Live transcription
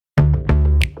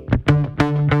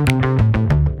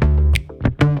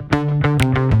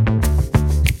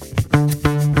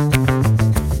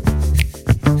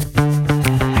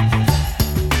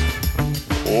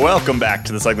Welcome back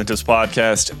to the Cycling Tips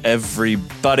Podcast,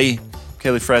 everybody.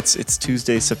 Kaylee Fretz, it's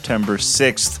Tuesday, September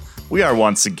 6th. We are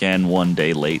once again one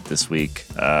day late this week.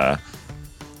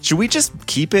 Should we just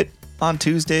keep it on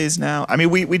Tuesdays now? I mean,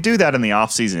 we do that in the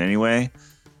off season anyway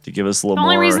to give us a little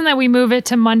more. The only reason that we move it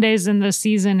to Mondays in the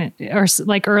season, or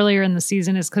like earlier in the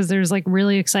season, is because there's like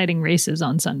really exciting races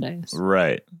on Sundays.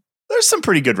 Right. There's some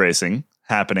pretty good racing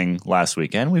happening last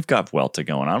weekend. We've got Vuelta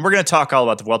going on. We're going to talk all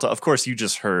about the Vuelta. Of course, you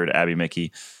just heard Abby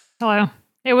Mickey. Hello.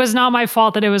 It was not my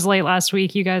fault that it was late last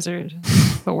week. You guys are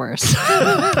the worst.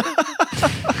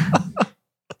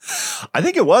 I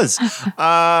think it was.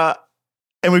 And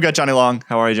we've got Johnny Long.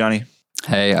 How are you, Johnny?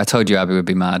 Hey, I told you Abby would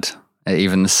be mad at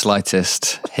even the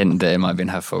slightest hint that it might have been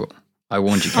her fault. I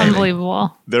warned you, Kaylee.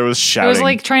 Unbelievable. There was shouting. It was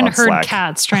like trying to herd Slack.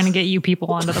 cats, trying to get you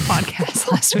people onto the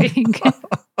podcast last week.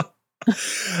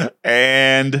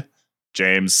 And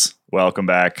James, welcome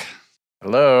back.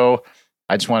 Hello.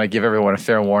 I just want to give everyone a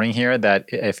fair warning here that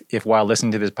if while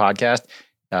listening to this podcast,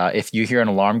 if you hear an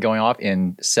alarm going off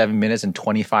in 7 minutes and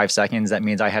 25 seconds, that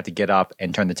means I have to get up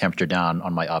and turn the temperature down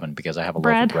on my oven because I have a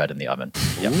loaf of bread in the oven.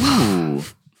 Yep. Ooh.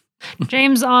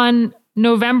 James, on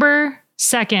November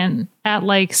 2nd at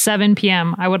like 7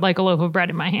 p.m., I would like a loaf of bread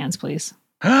in my hands, please.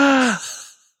 I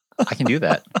can do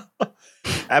that.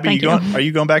 Abby, are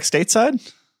you going back stateside?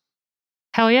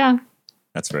 Hell yeah.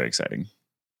 That's very exciting.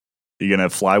 You going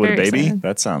to fly with Very a baby? excited.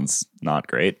 That sounds not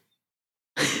great.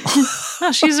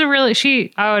 No, she's a really,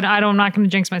 I'm not going to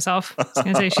jinx myself. I was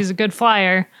going to say she's a good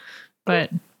flyer, but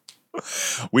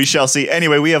We shall see.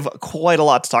 Anyway, we have quite a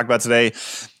lot to talk about today.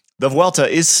 The Vuelta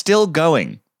is still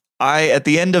going. At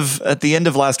the end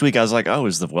of last week, I was like, oh,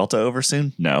 is the Vuelta over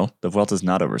soon? No, the Vuelta is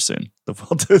not over soon. The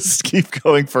Vueltas keep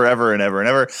going forever and ever and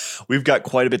ever. We've got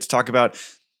quite a bit to talk about.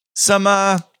 Some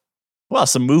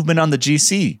movement on the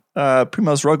GC.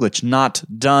 Primož Roglič not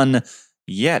done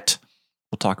yet.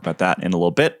 We'll talk about that in a little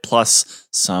bit. Plus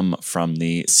some from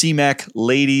the CMAC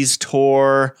Ladies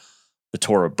Tour, the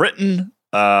Tour of Britain,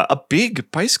 a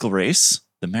big bicycle race.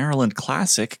 The Maryland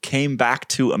Classic came back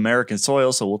to American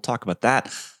soil, so we'll talk about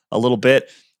that a little bit.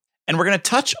 And we're going to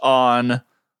touch on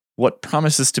what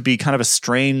promises to be kind of a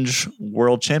strange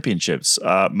World Championships,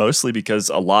 mostly because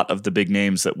a lot of the big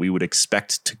names that we would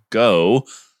expect to go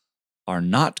are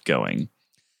not going.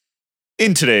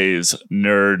 In today's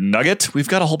Nerd Nugget, we've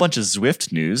got a whole bunch of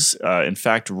Zwift news. In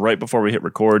fact, right before we hit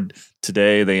record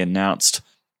today, they announced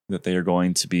that they are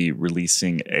going to be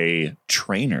releasing a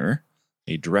trainer,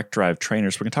 a direct drive trainer.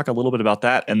 So we're going to talk a little bit about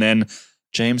that. And then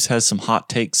James has some hot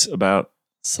takes about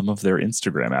some of their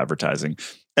Instagram advertising.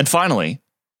 And finally,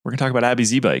 we're going to talk about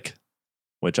Abby's e-bike,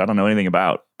 which I don't know anything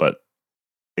about, but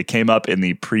it came up in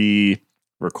the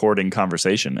pre-recording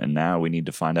conversation, and now we need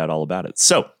to find out all about it.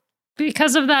 So,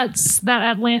 because of that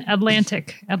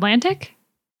Atlantic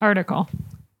article.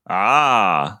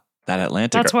 that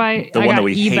Atlantic. That's why the I one that got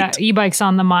we hate. e-bikes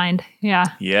on the mind. Yeah.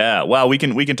 Yeah. Well, we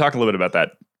can talk a little bit about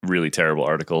that really terrible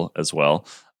article as well.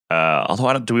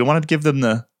 Although, do we want to give them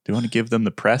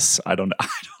the press? I don't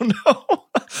know.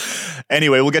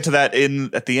 Anyway, we'll get to that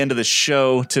at the end of the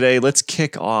show today. Let's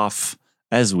kick off,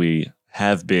 as we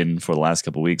have been for the last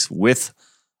couple of weeks, with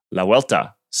La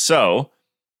Vuelta. So,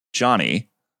 Johnny,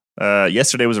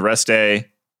 yesterday was a rest day.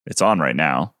 It's on right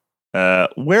now.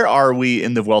 Where are we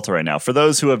in the Vuelta right now? For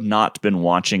those who have not been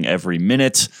watching every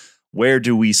minute, where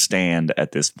do we stand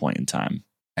at this point in time?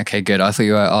 Okay, good. I thought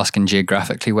you were asking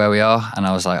geographically where we are, and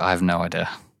I was like, I have no idea.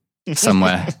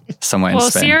 Somewhere in Spain.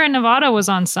 Well, Sierra Nevada was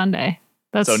on Sunday.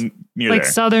 That's So near like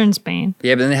there. southern Spain.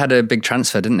 Yeah, but then they had a big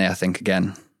transfer, didn't they? I think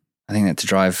again. I think they had to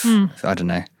drive. I don't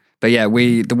know. But yeah,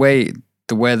 the way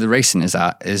the racing is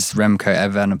at is Remco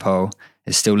Evenepoel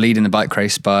is still leading the bike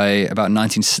race by about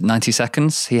 90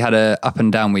 seconds. He had a up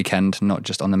and down weekend, not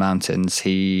just on the mountains.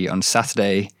 On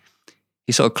Saturday,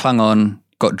 he sort of clung on,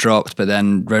 got dropped, but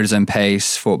then rode his own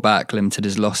pace, fought back, limited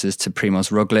his losses to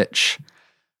Primož Roglič.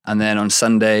 And then on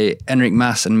Sunday, Enric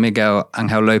Mas and Miguel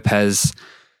Angel Lopez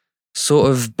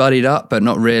sort of buddied up, but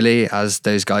not really, as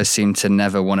those guys seem to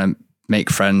never want to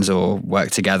make friends or work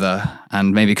together,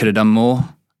 and maybe could have done more.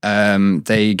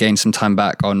 They gained some time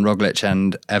back on Roglič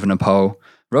and Evenepoel.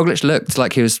 Roglič looked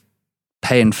like he was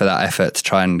paying for that effort to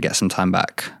try and get some time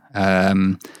back.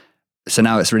 So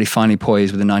now it's really finely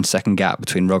poised with a 9-second gap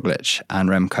between Roglič and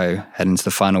Remco heading into the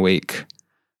final week.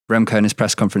 Remco in his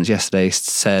press conference yesterday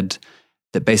said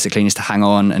that basically he needs to hang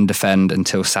on and defend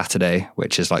until Saturday,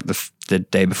 which is like the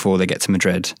day before they get to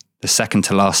Madrid, the second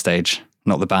to last stage,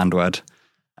 not the banned word.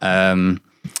 And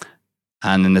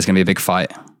then there's going to be a big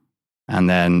fight, and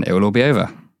then it will all be over.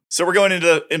 So we're going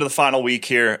into the final week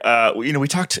here. We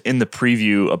talked in the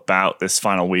preview about this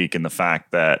final week and the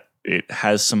fact that it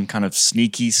has some kind of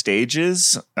sneaky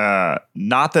stages.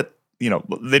 Not that,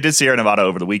 they did Sierra Nevada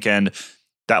over the weekend.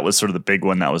 That was sort of the big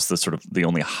one. That was the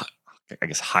only,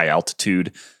 high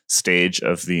altitude stage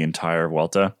of the entire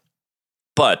Vuelta.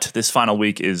 But this final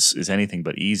week is anything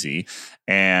but easy,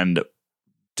 and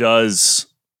does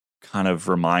kind of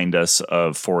remind us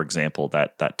of, for example,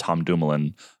 that Tom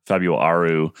Dumoulin, Fabio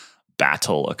Aru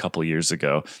battle a couple years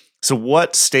ago. So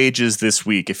what stages this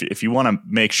week, if you want to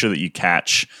make sure that you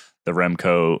catch the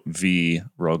Remco v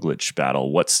Roglic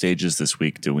battle, what stages this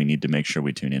week do we need to make sure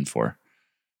we tune in for?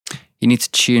 You need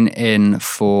to tune in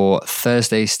for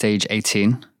Thursday, stage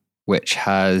 18, which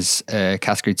has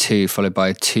category 2 followed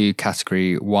by 2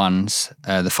 category 1s.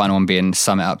 The final one being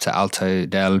summit up to Alto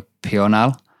del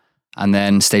Pional. And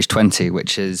then stage 20,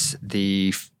 which is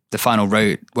the final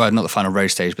road, well, not the final road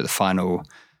stage, but the final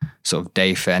sort of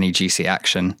day for any GC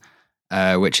action,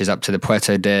 which is up to the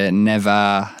Puerto de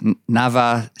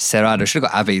Navacerrada. I should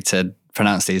have got Abby to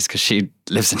pronounce these because she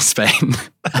lives in Spain.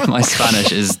 My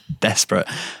Spanish is desperate.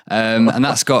 And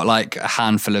that's got like a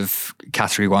handful of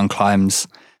category 1 climbs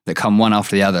that come one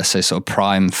after the other. So sort of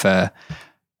prime for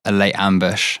a late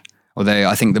ambush. Although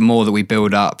I think the more that we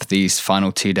build up these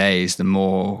final 2 days, the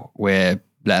more we're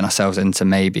letting ourselves into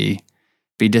maybe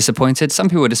be disappointed. Some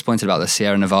people were disappointed about the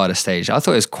Sierra Nevada stage. I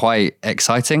thought it was quite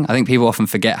exciting. I think people often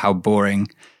forget how boring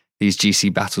these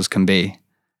GC battles can be.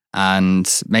 And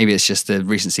maybe it's just the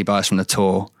recency bias from the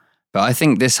Tour. But I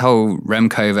think this whole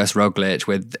Remco versus Roglic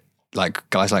with like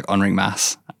guys like Enric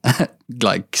Mas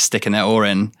like sticking their oar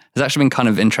in has actually been kind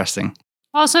of interesting.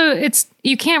 Also,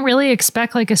 you can't really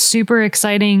expect like a super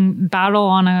exciting battle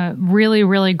on a really,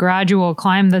 really gradual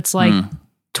climb that's like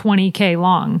 20K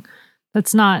long.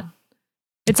 That's not,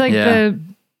 it's like the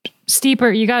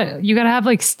steeper, you got to have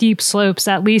like steep slopes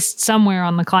at least somewhere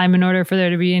on the climb in order for there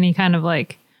to be any kind of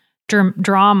like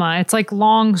drama. It's like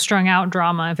long strung out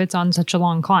drama if it's on such a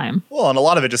long climb. Well, and a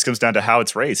lot of it just comes down to how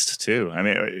it's raced too. I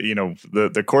mean,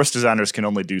 the course designers can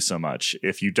only do so much.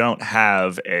 If you don't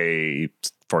have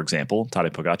for example,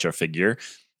 Tadej Pogačar figure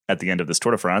at the end of this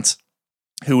Tour de France,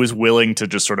 who is willing to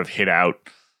just sort of hit out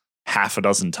half a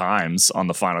dozen times on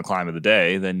the final climb of the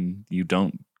day, then you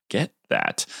don't get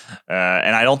that.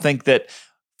 And I don't think that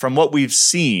from what we've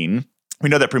seen, we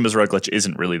know that Primož Roglic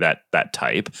isn't really that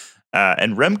type.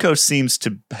 And Remco seems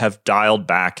to have dialed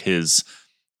back his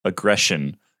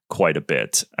aggression quite a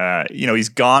bit. He's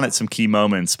gone at some key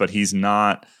moments, but he's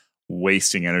not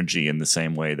wasting energy in the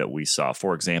same way that we saw,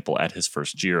 for example, at his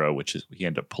first Giro, which is he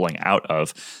ended up pulling out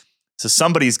of. So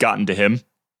somebody's gotten to him.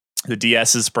 The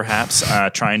DS's perhaps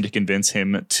trying to convince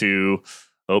him to,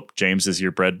 James, is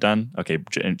your bread done? Okay,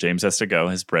 James has to go.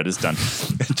 His bread is done.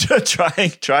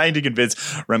 trying to convince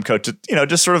Remco to,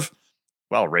 just sort of,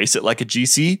 race it like a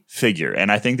GC figure.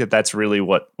 And I think that that's really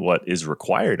what is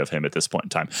required of him at this point in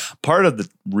time. Part of the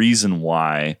reason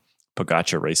why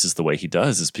Pogačar races the way he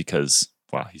does is because,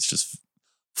 he's just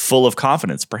full of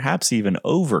confidence, perhaps even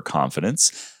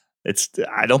overconfidence.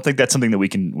 I don't think that's something that we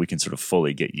can sort of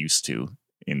fully get used to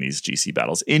in these GC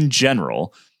battles. In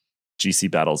general, GC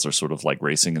battles are sort of like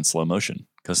racing in slow motion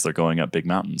because they're going up big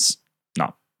mountains,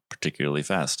 not particularly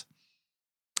fast.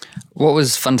 What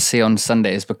was fun to see on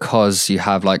Sunday is because you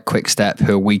have like Quick Step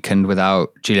who are weakened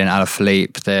without Julian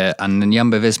Alaphilippe and then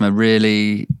Jumbo-Visma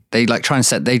really they try and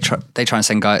send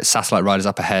satellite riders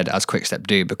up ahead as Quick Step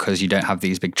do because you don't have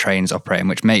these big trains operating,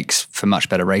 which makes for much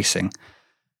better racing.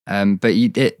 But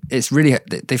it's really,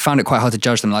 they found it quite hard to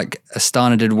judge them. Like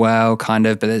Astana did well, kind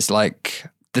of, but it's like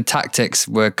the tactics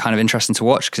were kind of interesting to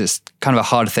watch because it's kind of a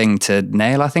hard thing to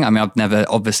nail, I think. I mean, I've never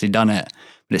obviously done it,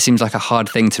 but it seems like a hard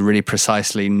thing to really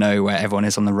precisely know where everyone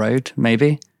is on the road,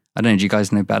 maybe. I don't know, do you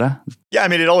guys know better? Yeah, I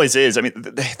mean, it always is. I mean,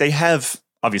 they have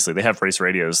race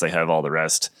radios, they have all the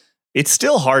rest. It's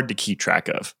still hard to keep track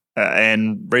of.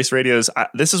 And race radios,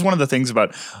 this is one of the things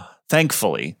about,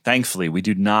 thankfully, we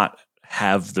do not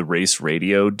have the race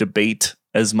radio debate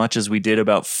as much as we did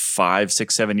about 5,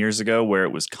 6, 7 years ago, where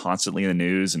it was constantly in the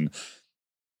news and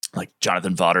like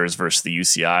Jonathan Vaughters versus the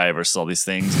UCI versus all these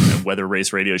things, and whether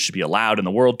race radios should be allowed in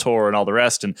the World Tour and all the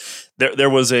rest. And there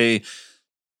was a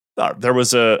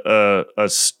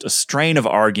strain of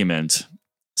argument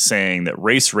saying that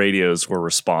race radios were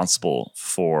responsible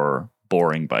for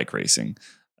boring bike racing.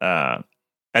 And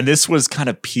this was kind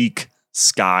of peak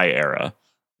Sky era,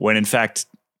 when in fact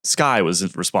Sky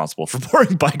was responsible for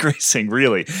boring bike racing,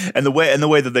 really. And the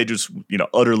way that they just,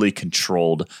 utterly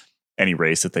controlled any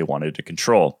race that they wanted to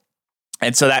control.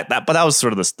 And so but that was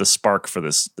sort of the spark for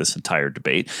this entire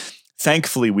debate.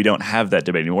 Thankfully, we don't have that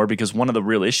debate anymore, because one of the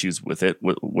real issues with it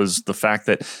was the fact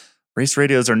that race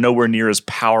radios are nowhere near as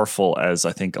powerful as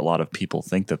I think a lot of people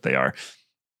think that they are.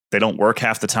 They don't work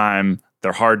half the time.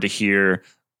 They're hard to hear.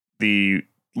 The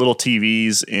little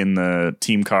TVs in the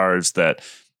team cars that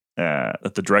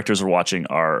the directors are watching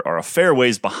are a fair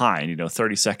ways behind,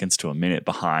 30 seconds to a minute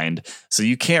behind. So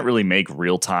you can't really make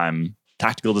real-time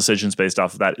tactical decisions based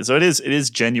off of that. So it is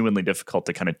genuinely difficult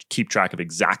to kind of keep track of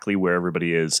exactly where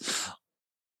everybody is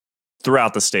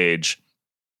throughout the stage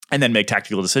and then make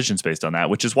tactical decisions based on that,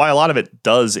 which is why a lot of it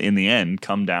does in the end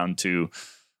come down to,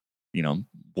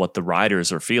 what the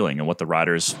riders are feeling and what the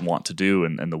riders want to do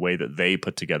and the way that they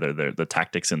put together the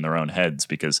tactics in their own heads,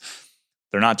 because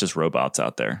they're not just robots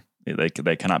out there.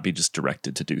 They cannot be just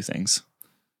directed to do things.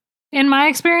 In my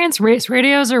experience, race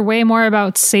radios are way more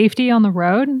about safety on the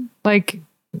road. Like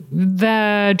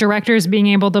the directors being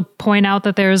able to point out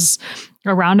that there's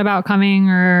a roundabout coming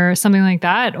or something like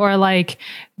that, or like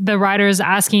the riders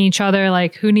asking each other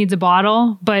like who needs a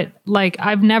bottle. But like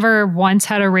I've never once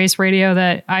had a race radio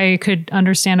that I could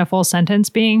understand a full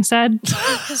sentence being said.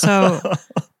 So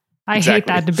I hate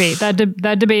that debate. That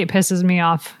debate pisses me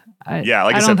off. Like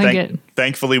I said,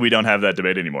 thankfully we don't have that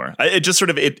debate anymore. It just sort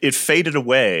of it faded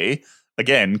away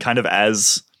again, kind of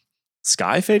as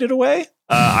Sky faded away.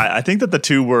 I think that the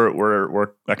two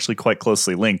were actually quite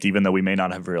closely linked, even though we may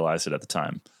not have realized it at the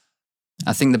time.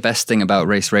 I think the best thing about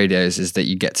race radios is that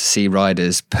you get to see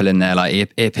riders pulling their like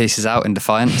earpieces out in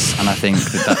defiance, and I think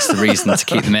that's the reason to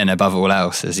keep them in above all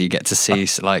else, is you get to see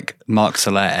like Marc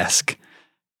Soler-esque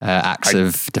acts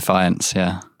of defiance.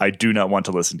 Yeah, I do not want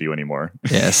to listen to you anymore.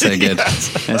 Yeah, it's so good.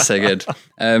 It's so good.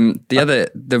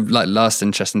 The last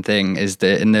interesting thing is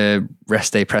that in the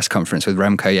rest day press conference with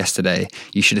Remco yesterday,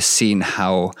 you should have seen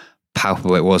how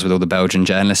palpable it was with all the Belgian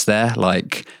journalists there.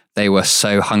 Like they were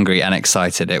so hungry and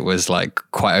excited. It was like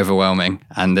quite overwhelming.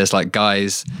 And there's like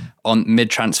guys on mid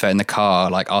transfer in the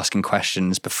car, like asking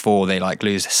questions before they like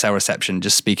lose cell reception,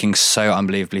 just speaking so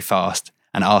unbelievably fast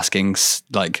and asking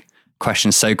like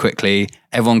questions so quickly.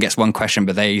 Everyone gets one question,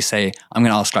 but they say, I'm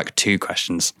going to ask like 2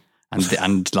 questions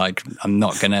and like, I'm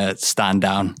not going to stand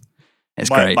down. It's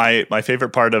great. My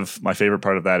favorite part of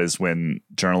that is when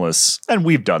journalists, and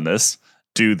we've done this,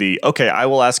 do okay, I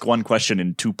will ask one question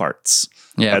in 2 parts.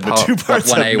 Yeah. And the 2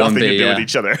 parts have 1A, nothing 1B, to do with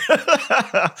each other.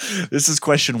 This is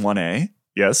question 1A.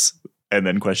 Yes. And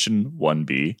then question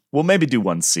 1B. We'll maybe do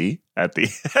 1C at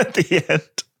the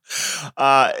end.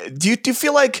 Do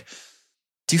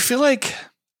you feel like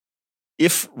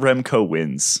if Remco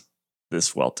wins this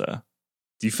Vuelta,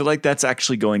 do you feel like that's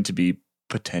actually going to be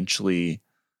potentially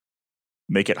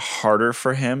make it harder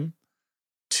for him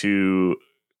to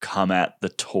come at the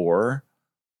Tour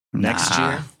next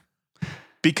year?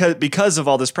 Because of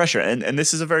all this pressure. And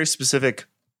this is a very specific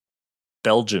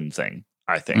Belgian thing,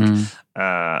 I think.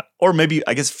 Or maybe,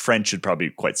 I guess French should probably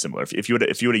be quite similar. If you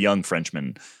had a young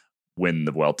Frenchman win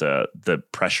the Vuelta, the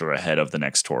pressure ahead of the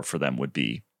next Tour for them would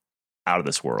be out of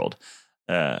this world.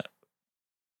 But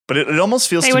it almost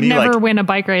feels to me like they would never win a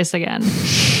bike race again.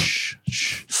 Shh.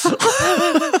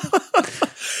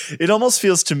 It almost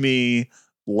feels to me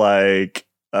like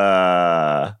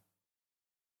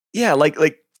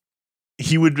like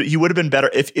he would have been better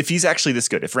if he's actually this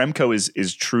good. If Remco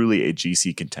is truly a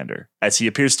GC contender, as he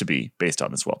appears to be based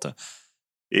on this Vuelta,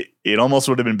 it almost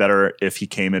would have been better if he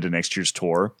came into next year's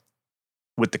Tour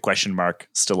with the question mark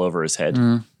still over his head.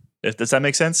 Does that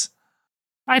make sense?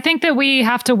 I think that we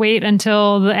have to wait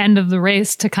until the end of the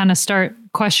race to kind of start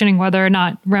questioning whether or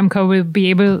not Remco would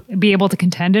be able to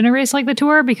contend in a race like the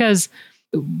Tour, because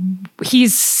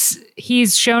he's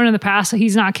shown in the past that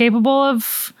he's not capable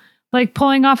of like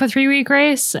pulling off a 3-week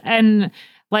race. And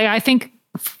like, I think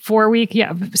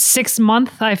 6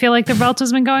 month, I feel like the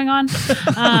Vuelta's been going on.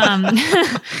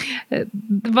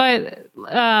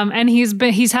 And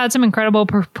he's had some incredible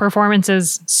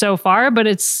performances so far, but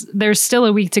there's still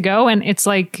a week to go. And it's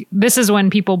like, this is when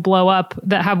people blow up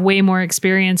that have way more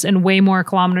experience and way more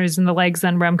kilometers in the legs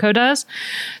than Remco does.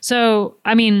 So,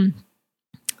 I mean,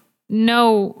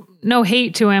 no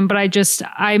hate to him, but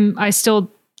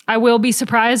I will be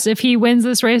surprised if he wins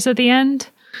this race at the end.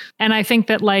 And I think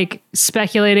that like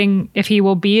speculating if he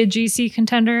will be a GC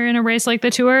contender in a race like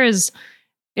the Tour is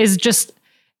just,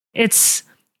 it's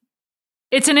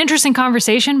an interesting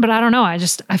conversation, but I don't know. I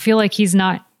feel like he's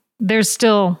got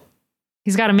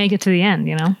to make it to the end,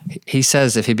 you know? He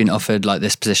says if he'd been offered like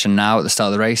this position now at the start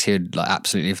of the race, he'd like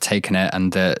absolutely have taken it.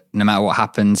 And that no matter what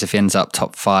happens, if he ends up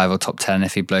top 5 or top 10,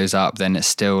 if he blows up, then it's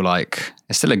still a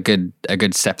good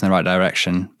step in the right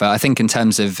direction. But I think in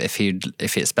terms of if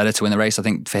it's better to win the race, I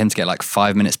think for him to get like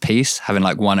 5 minutes peace, having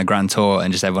like won a Grand Tour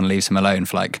and just everyone leaves him alone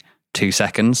for like 2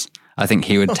 seconds, I think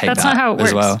he would take That's not how it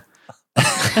as works. well.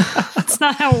 That's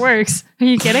not how it works. Are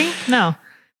you kidding? No.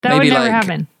 That would never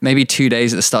happen. Maybe 2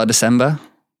 days at the start of December,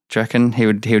 Do you reckon he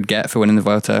would get for winning the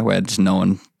Vuelta, where just no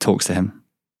one talks to him?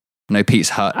 No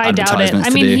Pizza Hut I doubt it. advertisements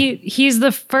I to mean, do. he's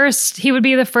the first. He would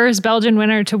be the first Belgian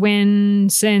winner to win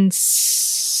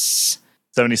since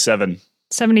 77.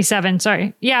 77.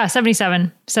 Sorry, yeah,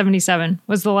 77. 77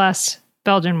 was the last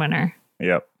Belgian winner.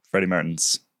 Yep, Freddie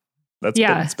Mertens. It's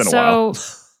been a so while.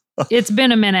 It's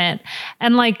been a minute,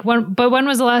 and when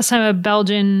was the last time a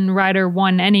Belgian rider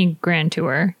won any Grand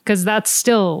Tour? Because that's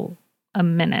still a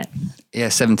minute. Yeah,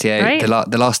 78. Right?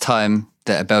 The last time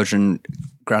that a Belgian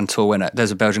Grand Tour winner,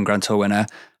 there's a Belgian Grand Tour winner,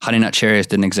 Honey Nut Cheerios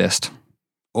didn't exist.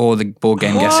 Or the board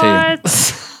game Guess Who.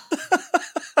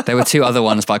 There were two other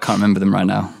ones, but I can't remember them right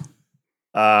now.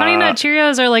 Honey Nut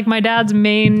Cheerios are like my dad's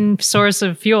main source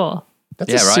of fuel.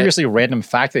 That's a seriously random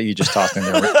fact that you just tossed in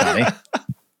there, Johnny.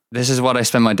 This is what I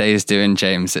spend my days doing,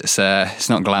 James. It's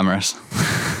not glamorous.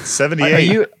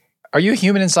 78. Are you a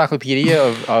human encyclopedia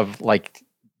of like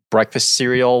breakfast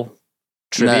cereal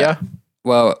trivia? No.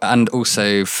 Well, and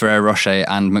also Ferrero Rocher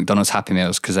and McDonald's Happy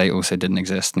Meals, because they also didn't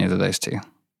exist, neither of those two.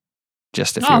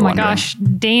 Just if you're wondering. Gosh,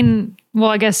 Dane. Well,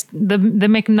 I guess the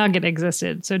McNugget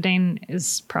existed, so Dane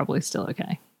is probably still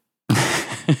okay.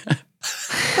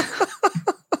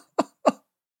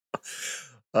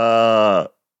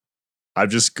 I've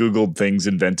just Googled things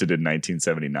invented in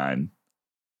 1979.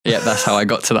 Yeah, that's how I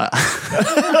got to that.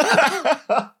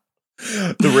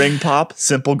 The Ring Pop,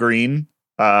 Simple Green,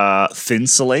 Thin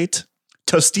Salate,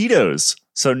 Tostitos.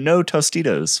 So no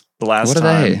Tostitos the last time.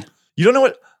 What are they? You don't know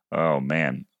what? Oh,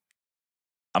 man.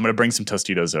 I'm going to bring some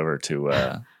Tostitos over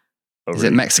to... Is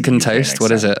it Mexican toast?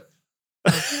 What is it?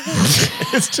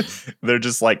 They're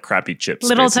just like crappy chips.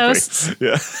 Little basically. toasts.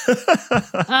 Yeah.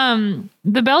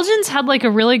 The Belgians had like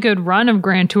a really good run of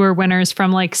Grand Tour winners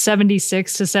from like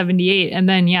 76 to 78. And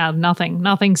then,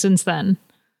 nothing since then.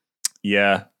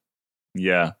 Yeah.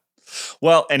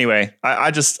 Well, anyway,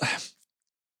 I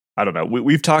don't know.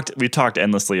 We've talked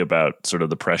endlessly about sort of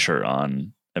the pressure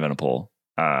on Evenepoel.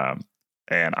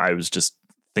 And I was just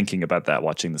thinking about that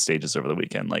watching the stages over the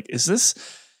weekend. Like, is this,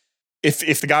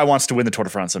 if the guy wants to win the Tour de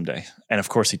France someday, and of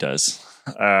course he does,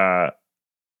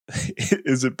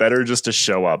 is it better just to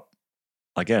show up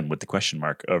again with the question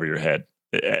mark over your head?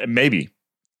 Maybe.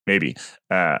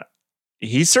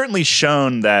 He's certainly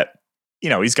shown that,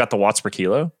 he's got the watts per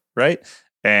kilo, right?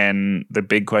 And the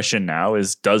big question now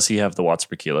is, does he have the watts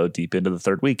per kilo deep into the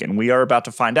third week? And we are about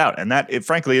to find out. And that, it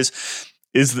frankly is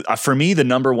for me the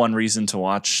number one reason to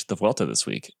watch the Vuelta this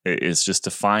week, is just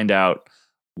to find out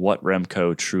what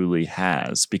Remco truly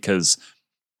has, because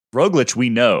Roglic, we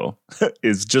know,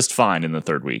 is just fine in the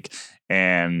third week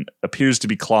and appears to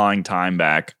be clawing time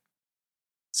back.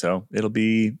 So it'll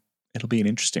be an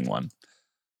interesting one.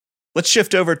 Let's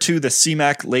shift over to the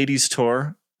CMAC Ladies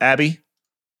Tour. Abby,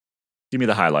 give me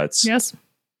the highlights. Yes.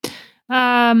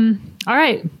 All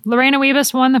right. Lorena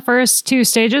Wiebes won the first two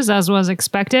stages, as was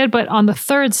expected, but on the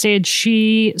third stage,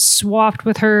 she swapped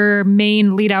with her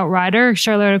main lead-out rider,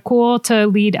 Charlotte Kool, to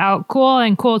lead out Kool,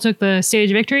 and Kool took the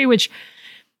stage victory, which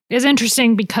is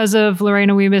interesting because of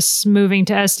Lorena Wiebes moving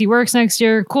to SD Works next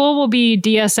year. Kool will be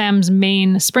DSM's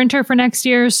main sprinter for next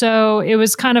year, so it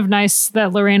was kind of nice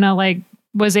that Lorena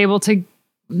was able to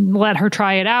let her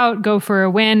try it out, go for a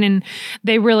win, and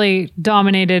they really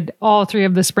dominated all three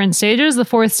of the sprint stages. The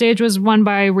fourth stage was won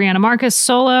by Rihanna Marcus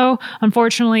solo.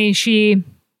 Unfortunately,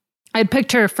 I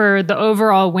picked her for the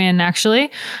overall win,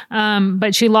 actually,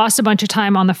 but she lost a bunch of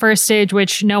time on the first stage,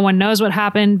 which no one knows what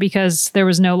happened because there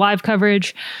was no live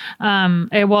coverage.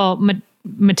 Tilda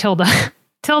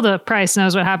Price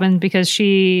knows what happened because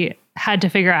she had to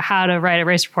figure out how to write a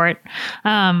race report.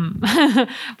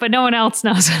 But no one else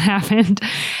knows what happened.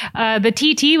 The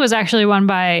TT was actually won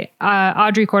by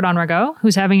Audrey Cordon-Ragot,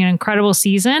 who's having an incredible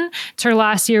season. It's her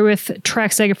last year with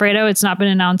Trek Segafredo. It's not been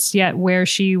announced yet where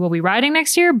she will be riding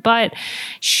next year, but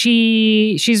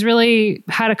she's really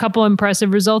had a couple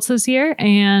impressive results this year.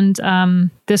 And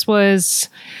this was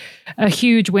a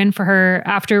huge win for her.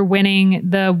 After winning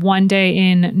the one day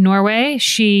in Norway,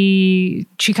 she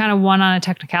kind of won on a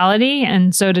technicality,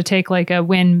 and so to take a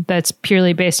win that's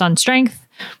purely based on strength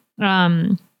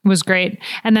was great.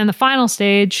 And then the final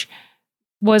stage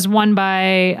was won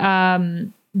by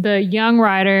the young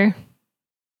rider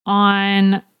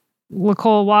on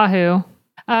Lecole Wahoo,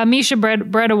 Misha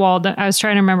Bredewalde. I was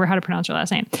trying to remember how to pronounce her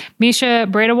last name. Misha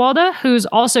Bredewalde, who's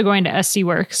also going to SC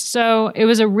Works. So it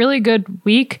was a really good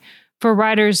week for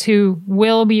riders who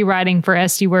will be riding for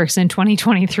SD Works in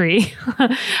 2023,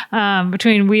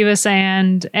 between Wiebes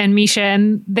and Misha.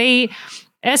 And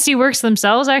SD Works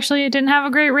themselves actually didn't have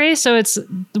a great race. So it's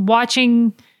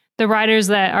watching the riders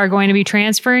that are going to be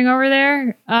transferring over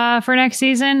there for next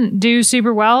season do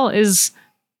super well is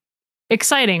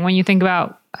exciting when you think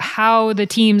about how the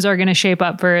teams are going to shape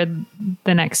up for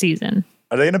the next season.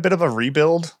 Are they in a bit of a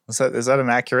rebuild? Is that an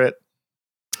accurate?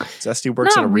 Zesty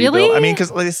works Not in a really. rebuild. I mean,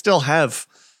 because they still have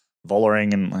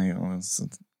Vollering and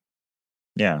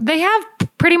yeah. They have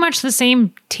pretty much the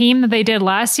same team that they did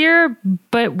last year,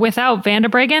 but without Van der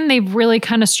Breggen, they've really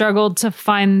kind of struggled to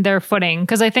find their footing.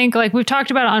 Because I think, like we've talked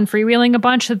about on freewheeling a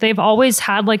bunch, that they've always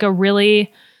had like a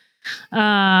really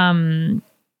some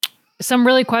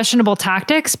really questionable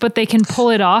tactics, but they can pull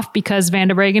it off because Van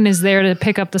der Breggen is there to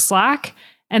pick up the slack,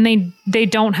 and they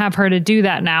don't have her to do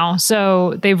that now.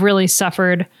 So they've really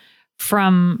suffered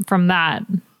from that,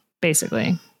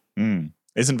 basically.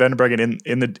 Isn't Van der Breggen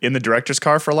in the director's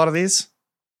car for a lot of these?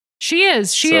 She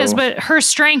is, but her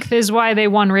strength is why they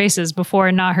won races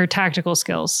before, not her tactical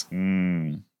skills.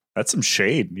 That's some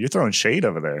shade. You're throwing shade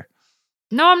over there.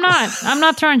 No, I'm not. I'm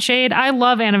not throwing shade. I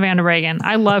love Anna Van der Breggen.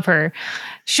 I love her.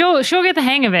 She'll get the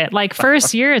hang of it. Like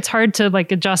first year, it's hard to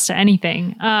like adjust to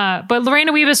anything. But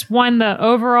Lorena Wiebes won the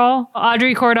overall.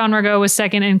 Audrey Cordon-Ragot was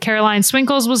second, and Caroline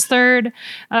Swinkles was third.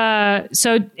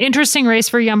 So interesting race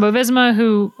for Jumbo Visma,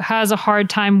 who has a hard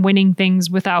time winning things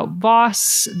without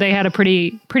Voss. They had a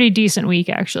pretty decent week,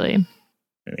 actually.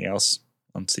 Anything else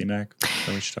on CMAC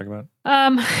that we should talk about?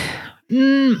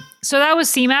 So that was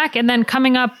CMAC, and then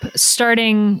coming up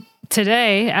starting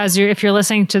today, if you're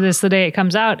listening to this the day it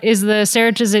comes out, is the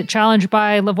Ceratizit Challenge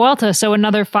by La Vuelta. So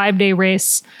another 5-day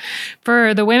race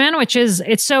for the women,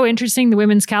 it's so interesting. The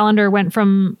women's calendar went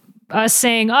from us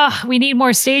saying, oh, we need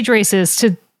more stage races,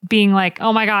 to being like,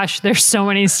 oh my gosh, there's so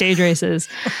many stage races.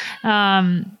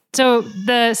 So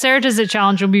the Ceratizit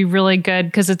Challenge will be really good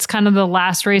because it's kind of the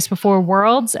last race before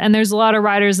Worlds. And there's a lot of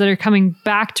riders that are coming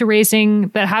back to racing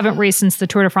that haven't raced since the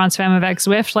Tour de France Femme avec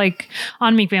Zwift, like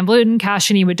Annemiek van Vleuten,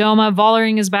 Kasia Niewiadoma.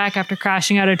 Vollering is back after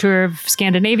crashing out a Tour of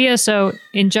Scandinavia. So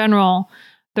in general,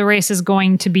 the race is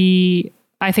going to be,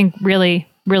 I think, really,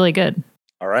 really good.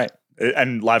 All right.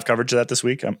 And live coverage of that this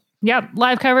week? Yep.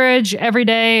 Live coverage every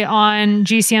day on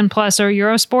GCN Plus or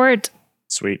Eurosport.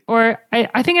 Sweet. Or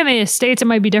I think in the States it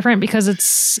might be different because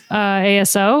it's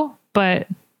ASO, but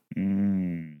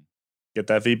get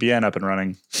that VPN up and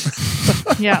running.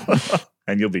 Yeah.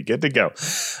 And you'll be good to go.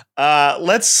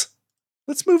 Let's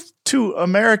move to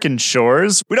American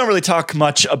shores. We don't really talk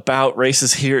much about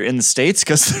races here in the States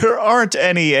because there aren't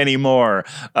any anymore.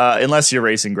 Unless you're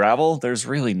racing gravel, there's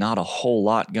really not a whole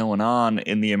lot going on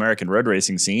in the American road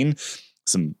racing scene.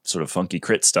 Some sort of funky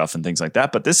crit stuff and things like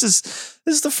that. But this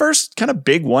is the first kind of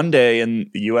big one day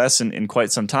in the US in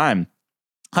quite some time.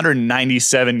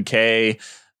 197K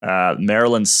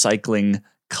Maryland Cycling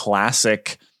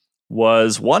Classic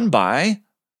was won by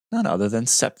none other than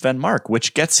Sepp Van Mark,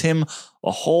 which gets him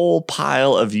a whole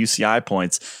pile of UCI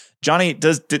points. Johnny,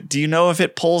 do you know if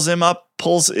it pulls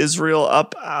Israel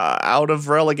up out of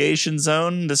relegation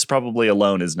zone? This probably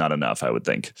alone is not enough, I would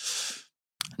think.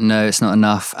 No, it's not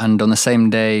enough. And on the same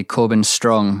day, Corbin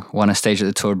Strong won a stage at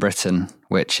the Tour of Britain,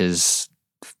 which is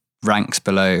ranks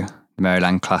below the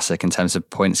Maryland Classic in terms of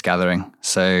points gathering.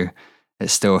 So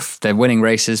it's still, they're winning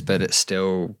races, but they're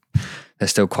still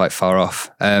quite far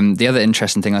off. The other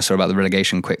interesting thing I saw about the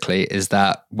relegation quickly is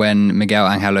that when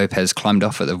Miguel Angel Lopez climbed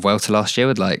off at the Vuelta last year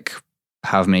with like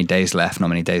not many days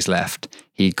left,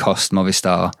 he cost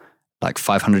Movistar like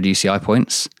 500 UCI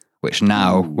points, which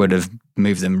now would have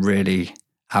moved them really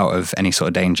out of any sort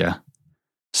of danger.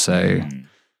 So, and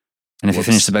if he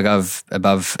finished above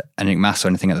Enric Mas or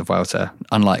anything at the Vuelta,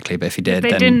 unlikely, but if he did,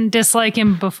 they didn't dislike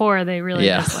him before, they really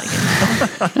dislike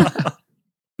him.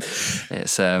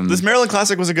 It's this Maryland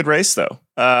Classic was a good race, though.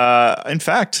 In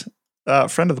fact,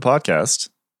 friend of the podcast,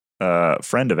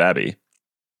 friend of Abby,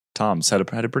 Tom's had a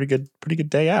pretty good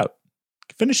day out.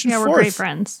 Finishing fourth. We're great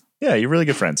friends. Yeah, you're really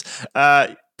good friends.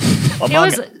 I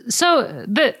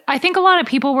think a lot of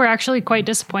people were actually quite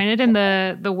disappointed in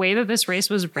the way that this race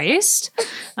was raced.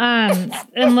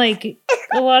 And like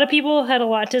a lot of people had a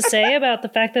lot to say about the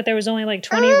fact that there was only like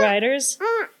 20 riders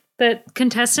that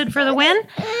contested for the win.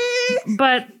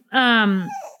 But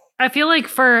I feel like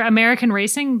for American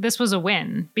racing, this was a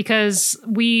win because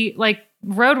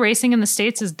road racing in the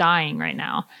States is dying right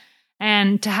now.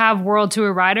 And to have World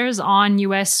Tour riders on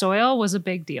US soil was a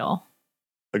big deal.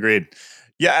 Agreed.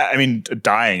 Yeah, I mean,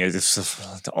 dying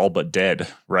is all but dead,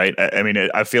 right? I mean,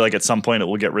 I feel like at some point it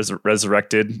will get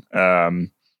resurrected,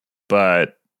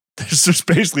 but there's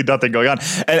basically nothing going on.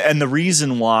 And the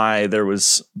reason why there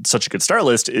was such a good start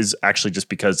list is actually just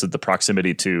because of the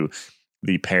proximity to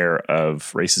the pair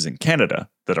of races in Canada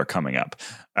that are coming up.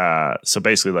 So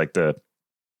basically, like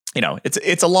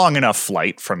it's a long enough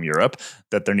flight from Europe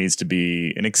that there needs to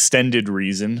be an extended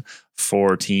reason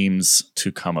for teams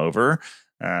to come over.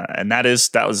 And that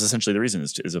was essentially the reason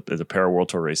is a pair of World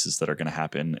Tour races that are going to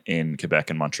happen in Quebec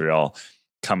and Montreal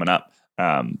coming up.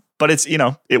 But it's,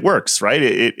 it works, right?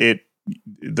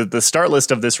 The start list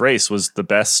of this race was the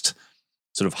best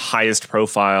sort of highest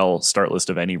profile start list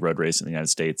of any road race in the United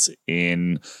States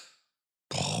in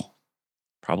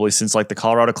probably since like the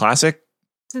Colorado Classic.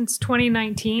 Since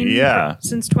 2019. Yeah.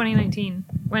 Since 2019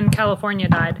 when California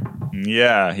died.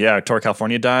 Yeah. Tour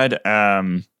California died. I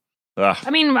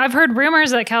mean, I've heard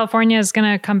rumors that California is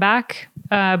going to come back,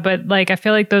 but like I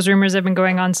feel like those rumors have been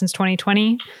going on since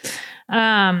 2020.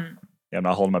 I'm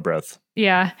not holding my breath.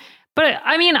 Yeah, but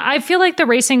I mean, I feel like the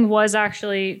racing was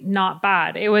actually not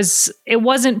bad. It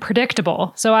wasn't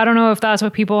predictable, so I don't know if that's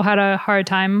what people had a hard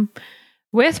time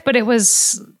with, but it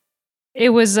was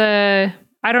I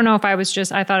don't know if I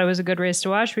thought it was a good race to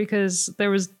watch because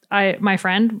my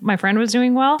friend was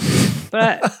doing well,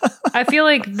 but I feel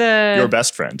like your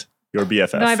best friend. Your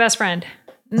BFF. My best friend.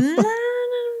 Pretty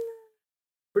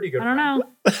good. I don't know.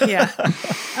 Yeah.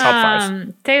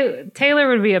 Top 5. Taylor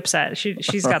would be upset.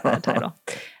 She's got that title.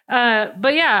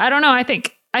 But yeah, I don't know. I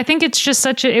think it's just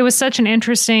it was such an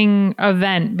interesting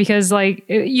event because like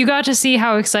you got to see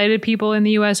how excited people in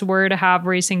the US were to have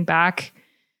racing back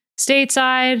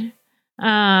stateside.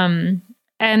 And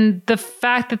the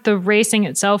fact that the racing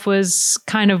itself was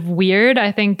kind of weird,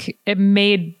 I think it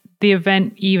made the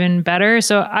event even better.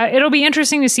 So it'll be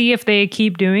interesting to see if they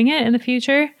keep doing it in the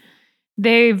future.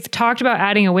 They've talked about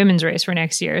adding a women's race for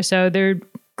next year, so they're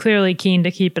clearly keen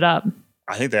to keep it up.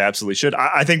 I think they absolutely should.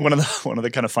 I think one of the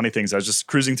kind of funny things, I was just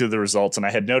cruising through the results, and I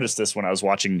had noticed this when I was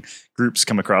watching groups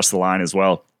come across the line as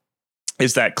well,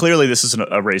 is that clearly this is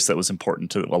a race that was important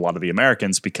to a lot of the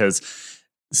Americans because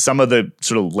some of the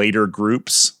sort of later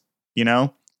groups,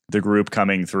 the group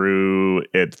coming through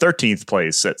at 13th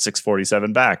place at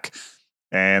 6:47 back,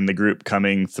 and the group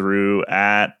coming through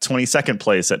at 22nd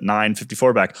place at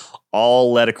 9:54 back,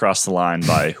 all led across the line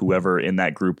by whoever in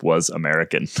that group was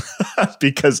American,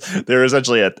 because they're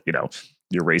essentially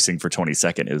you're racing for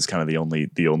 22nd is kind of the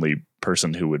only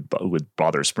person who would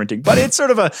bother sprinting. But it's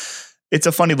sort of it's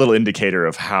a funny little indicator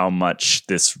of how much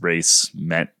this race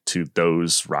meant to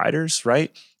those riders,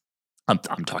 right?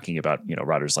 I'm talking about,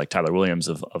 riders like Tyler Williams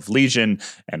of Legion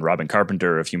and Robin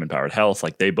Carpenter of Human Powered Health.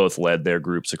 Like they both led their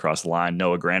groups across the line.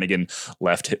 Noah Granigan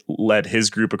led his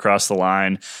group across the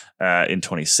line in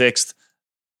 26th.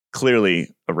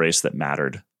 Clearly a race that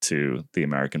mattered to the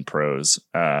American pros.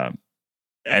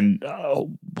 And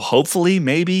hopefully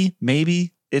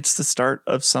maybe it's the start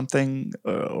of something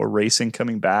or racing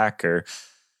coming back, or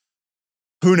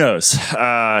who knows?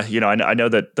 I know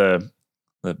that the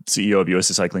CEO of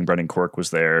USA Cycling, Brendan Cork,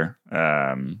 was there,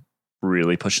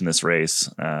 really pushing this race.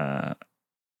 I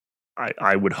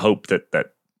would hope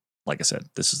that, like I said,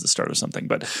 this is the start of something.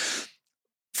 But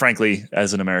frankly,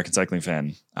 as an American cycling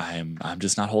fan, I'm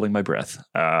just not holding my breath.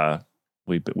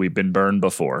 We've been burned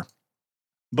before.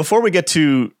 Before we get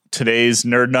to today's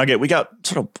Nerd Nugget, we got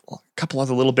sort of a couple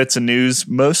other little bits of news,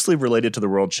 mostly related to the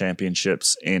World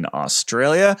Championships in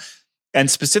Australia,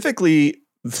 and specifically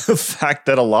the fact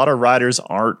that a lot of riders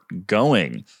aren't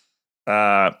going.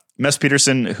 Mess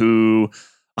Peterson, who,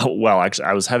 actually,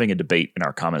 I was having a debate in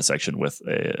our comment section with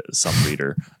some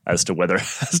reader as to whether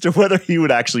he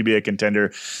would actually be a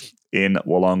contender in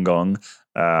Wollongong.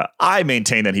 I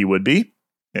maintain that he would be.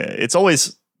 It's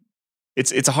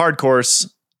a hard course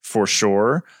for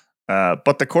sure,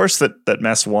 but the course that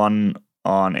Mess won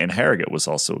on in Harrogate was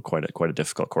also quite a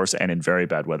difficult course and in very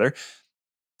bad weather.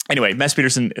 Anyway, Mess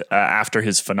Peterson, after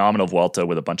his phenomenal Vuelta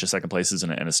with a bunch of second places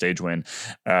and a stage win,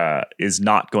 is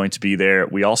not going to be there.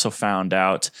 We also found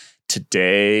out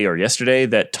today or yesterday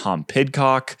that Tom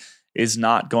Pidcock is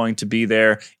not going to be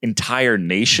there. Entire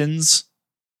nations,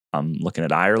 I'm looking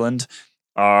at Ireland,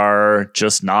 are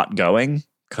just not going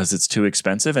because it's too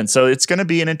expensive. And so it's going to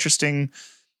be an interesting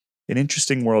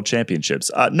World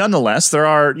Championships. Nonetheless,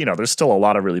 there's still a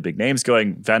lot of really big names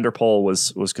going. Van der Poel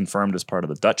was confirmed as part of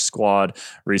the Dutch squad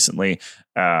recently.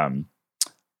 I'm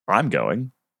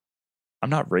going. I'm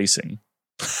not racing.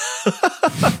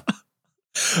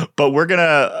 But we're going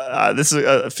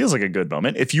to, feels like a good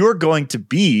moment. If you're going to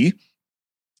be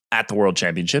at the World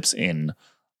Championships in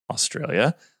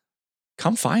Australia,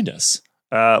 come find us.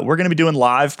 We're going to be doing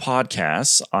live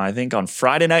podcasts, I think, on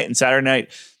Friday night and Saturday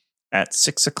night at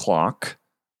 6:00.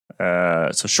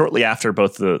 So shortly after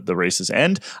both the races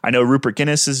end. I know Rupert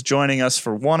Guinness is joining us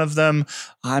for one of them.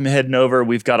 I'm heading over.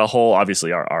 We've got a whole,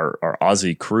 obviously our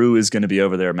Aussie crew is going to be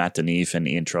over there. Matt Denif and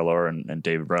Ian Trelor and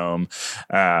David Rome.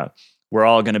 We're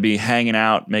all going to be hanging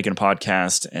out, making a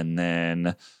podcast, and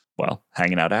then,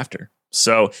 hanging out after.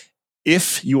 So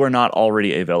if you are not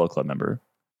already a Velo Club member,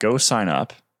 go sign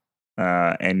up,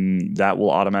 and that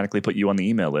will automatically put you on the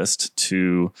email list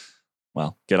to,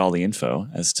 well, get all the info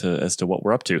as to what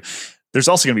we're up to. There's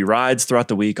also going to be rides throughout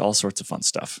the week, all sorts of fun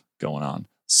stuff going on.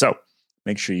 So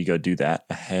make sure you go do that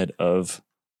ahead of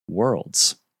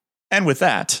Worlds. And with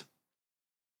that,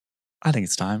 I think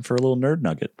it's time for a little nerd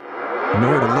nugget.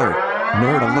 Nerd alert,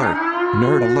 nerd alert,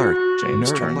 nerd alert.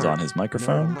 James nerd turns alert. on his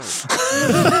microphone. It's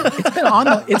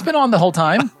been on the whole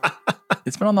time.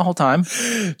 It's been on the whole time.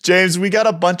 James, we got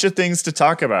a bunch of things to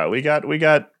talk about. We got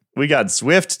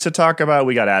Zwift to talk about.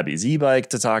 We got Abby's e-bike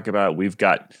to talk about. We've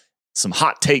got some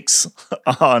hot takes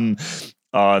on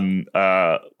Zwift's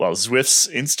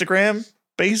Instagram,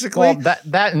 basically. Well,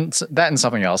 that and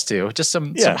something else too. Just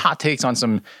some hot takes on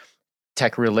some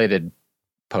tech related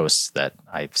posts that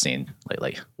I've seen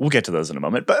lately. We'll get to those in a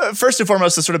moment. But first and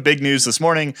foremost, the sort of big news this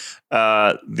morning,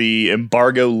 the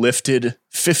embargo lifted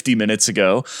 50 minutes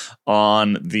ago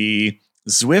on the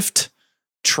Zwift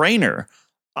trainer.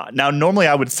 Now, normally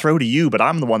I would throw to you, but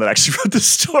I'm the one that actually wrote the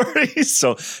story.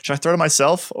 So should I throw to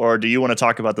myself, or do you want to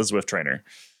talk about the Zwift trainer?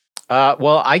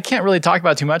 Well, I can't really talk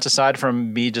about too much aside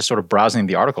from me just sort of browsing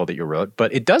the article that you wrote,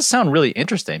 but it does sound really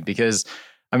interesting because,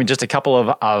 I mean, just a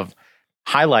couple of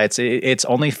highlights. It's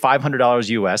only $500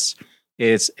 US.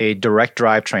 It's a direct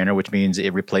drive trainer, which means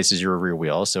it replaces your rear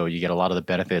wheel. So you get a lot of the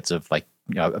benefits of like,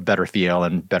 a better feel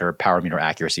and better power meter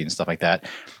accuracy and stuff like that.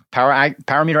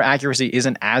 Power meter accuracy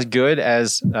isn't as good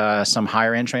as some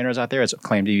higher end trainers out there. It's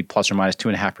claimed to be plus or minus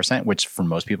 2.5%, which for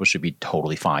most people should be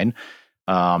totally fine.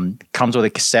 Comes with a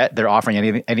cassette. They're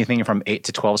offering anything from 8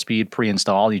 to 12 speed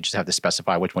pre-installed. You just have to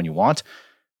specify which one you want.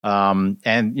 And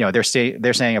they're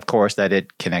saying, of course, that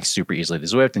it connects super easily to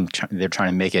Zwift, and they're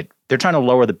trying to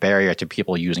lower the barrier to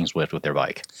people using Zwift with their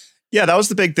bike. Yeah, that was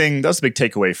the big thing. That was the big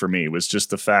takeaway for me, was just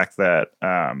the fact that,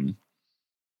 there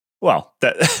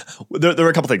were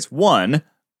a couple things. One,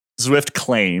 Zwift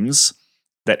claims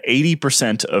that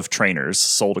 80% of trainers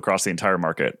sold across the entire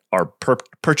market are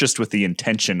purchased with the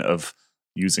intention of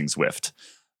using Zwift.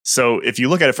 So if you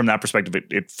look at it from that perspective,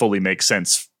 it fully makes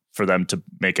sense for them to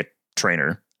make a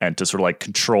trainer and to sort of like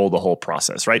control the whole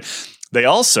process, right? They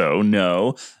also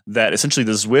know that essentially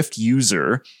the Zwift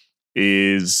user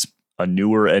is a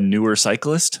newer and newer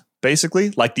cyclist,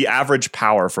 basically. Like the average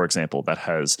power, for example, that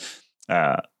has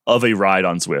of a ride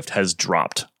on Zwift has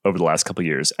dropped over the last couple of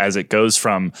years as it goes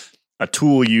from a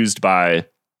tool used by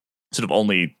sort of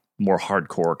only more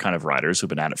hardcore kind of riders who've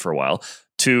been at it for a while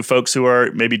to folks who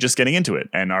are maybe just getting into it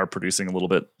and are producing a little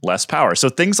bit less power. So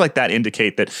things like that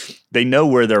indicate that they know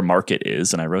where their market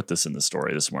is. And I wrote this in the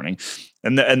story this morning.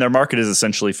 And their market is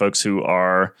essentially folks who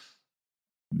are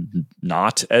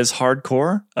not as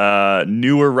hardcore,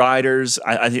 newer riders.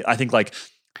 I think like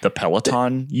the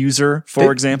Peloton user,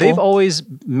 for example. They've always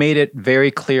made it very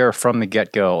clear from the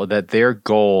get-go that their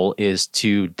goal is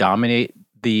to dominate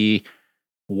the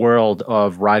world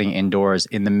of riding indoors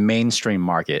in the mainstream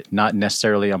market, not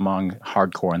necessarily among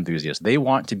hardcore enthusiasts. They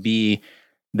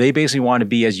basically want to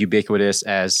be as ubiquitous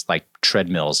as like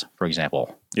treadmills, for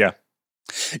example. Yeah.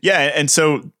 Yeah. And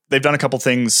so they've done a couple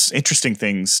things, interesting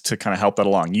things to kind of help that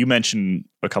along. You mentioned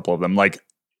a couple of them, like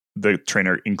the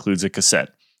trainer includes a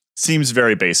cassette. Seems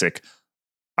very basic.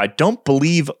 I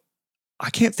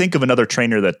can't think of another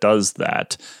trainer that does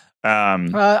that.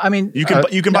 I mean, you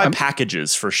can buy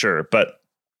packages for sure, but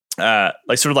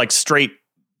like sort of like straight,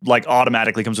 like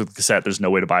automatically comes with a cassette. There's no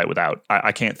way to buy it without.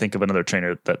 I can't think of another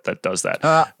trainer that does that.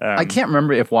 I can't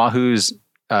remember if Wahoo's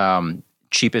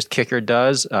cheapest kicker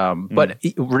does, but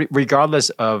regardless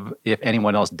of if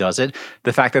anyone else does it,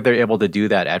 the fact that they're able to do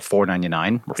that at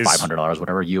 $499 or $500,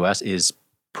 whatever US, is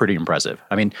pretty impressive.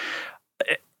 I mean,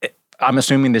 I'm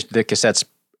assuming the cassette's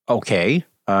okay.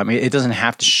 It doesn't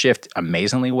have to shift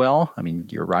amazingly well. I mean,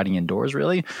 you're riding indoors,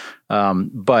 really.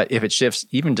 But if it shifts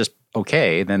even just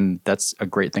okay, then that's a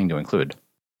great thing to include.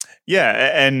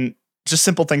 Yeah, and just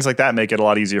simple things like that make it a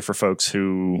lot easier for folks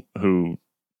who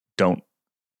don't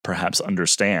perhaps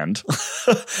understand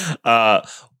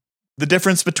the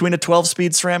difference between a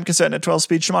 12-speed SRAM cassette and a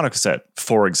 12-speed Shimano cassette,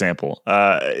 for example.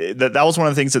 That was one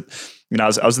of the things that,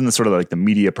 I was in the sort of like the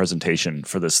media presentation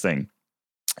for this thing,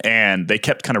 and they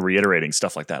kept kind of reiterating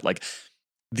stuff like that. Like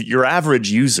your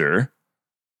average user,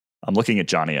 I'm looking at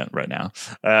Johnny right now.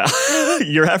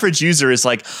 Your average user is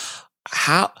like,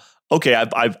 okay,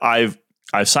 I've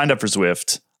signed up for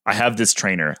Zwift. I have this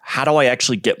trainer. How do I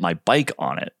actually get my bike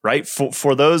on it? Right.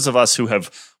 For those of us who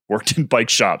have worked in bike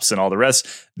shops and all the rest,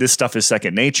 this stuff is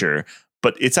second nature,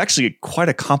 but it's actually quite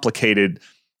a complicated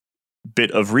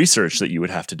bit of research that you would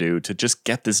have to do to just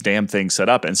get this damn thing set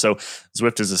up. And so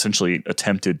Zwift has essentially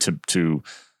attempted to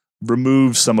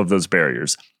remove some of those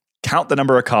barriers. count the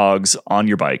number of cogs on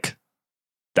your bike.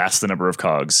 That's the number of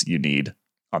cogs you need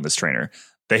on this trainer.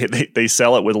 They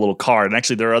sell it with a little card. And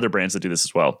actually, there are other brands that do this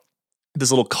as well.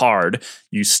 This little card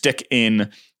you stick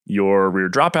in your rear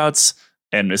dropouts,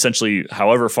 and essentially,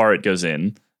 however far it goes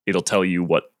in, it'll tell you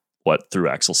what through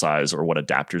axle size or what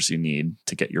adapters you need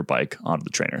to get your bike onto the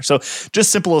trainer. So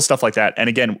just simple little stuff like that. And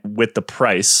again, with the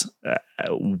price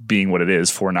being what it is,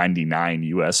 $499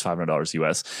 US, $500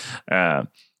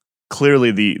 US,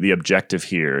 clearly the objective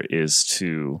here is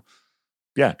to,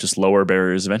 just lower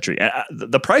barriers of entry. And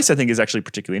the price, I think, is actually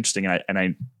particularly interesting.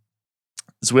 And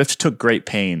Zwift took great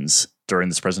pains during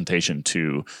this presentation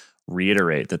to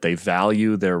reiterate that they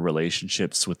value their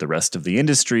relationships with the rest of the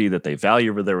industry, that they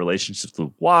value their relationships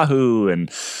with Wahoo and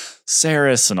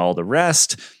Ceres and all the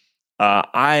rest.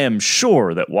 I am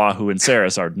sure that Wahoo and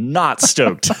Ceres are not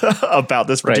stoked about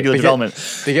this particular development.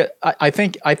 I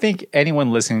think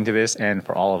anyone listening to this, and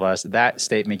for all of us, that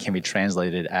statement can be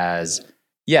translated as,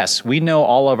 yes, we know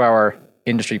all of our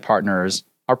industry partners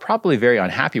are probably very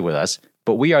unhappy with us,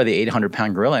 but we are the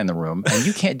 800-pound gorilla in the room, and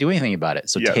you can't do anything about it.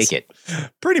 So take it.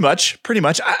 Pretty much.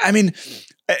 I mean,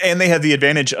 and they have the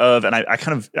advantage of, and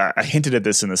I hinted at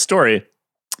this in the story,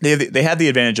 they had the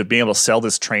advantage of being able to sell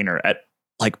this trainer at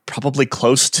like probably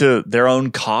close to their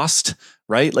own cost,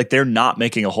 right? Like they're not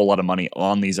making a whole lot of money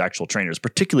on these actual trainers,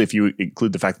 particularly if you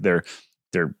include the fact that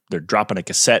they're dropping a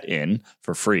cassette in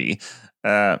for free.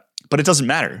 But it doesn't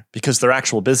matter because their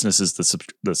actual business is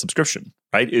the subscription,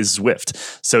 right? Is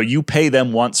Zwift. So you pay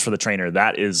them once for the trainer.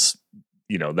 That is,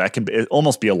 that can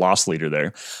almost be a loss leader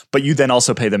there. But you then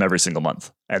also pay them every single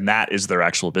month, and that is their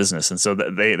actual business. And so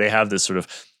they have this sort of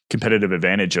competitive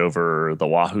advantage over the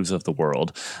Wahoos of the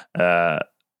world.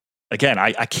 Again,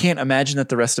 I can't imagine that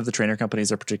the rest of the trainer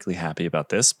companies are particularly happy about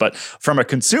this. But from a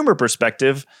consumer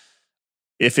perspective,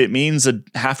 if it means a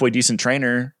halfway decent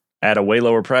trainer at a way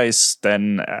lower price,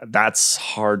 then that's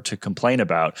hard to complain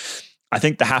about. I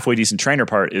think the halfway decent trainer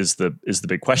part is the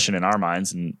big question in our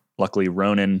minds. And luckily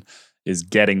Ronan is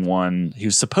getting one. He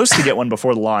was supposed to get one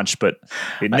before the launch, but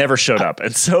it never showed up.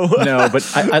 And so no,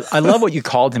 but I love what you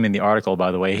called him in the article,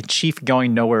 by the way, Chief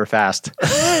Going Nowhere Fast.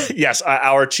 Yes,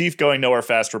 our Chief Going Nowhere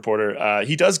Fast reporter.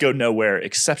 He does go nowhere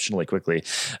exceptionally quickly.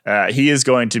 He is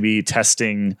going to be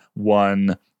testing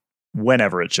one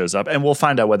whenever it shows up, and we'll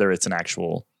find out whether it's an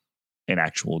actual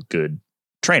good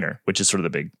trainer, which is sort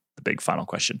of the big final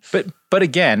question. But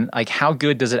again, like how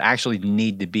good does it actually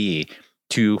need to be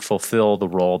to fulfill the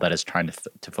role that it's trying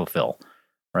to fulfill,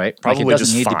 right? Probably like it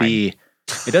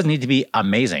doesn't need to be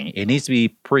amazing. It needs to be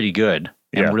pretty good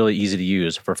and really easy to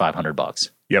use for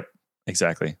 $500. Yep,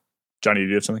 exactly. Johnny, do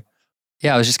you have something?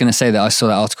 Yeah, I was just going to say that I saw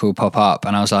that article pop up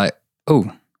and I was like,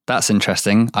 oh, that's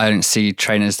interesting. I don't see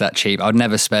trainers that cheap. I would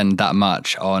never spend that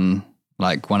much on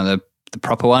like one of the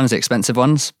proper ones, the expensive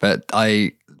ones. But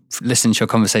I listened to your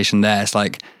conversation there. It's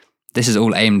like, this is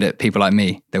all aimed at people like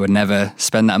me. They would never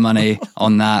spend that money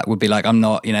on that. Would be like, I'm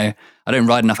not, I don't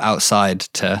ride enough outside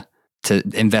to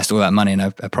invest all that money in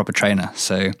a proper trainer.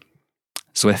 So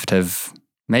Zwift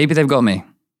maybe they've got me.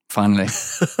 Finally,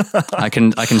 I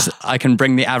can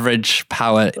bring the average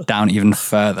power down even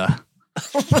further.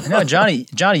 No, Johnny,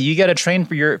 you got to train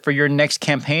for your next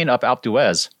campaign up Alpe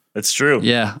d'Huez. It's true.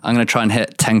 Yeah, I'm going to try and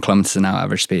hit 10 kilometers an hour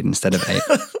average speed instead of 8.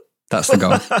 That's the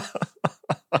goal.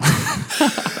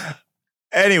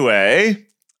 Anyway,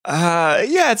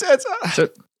 it's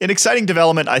an exciting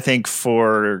development, I think,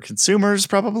 for consumers.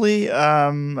 Probably,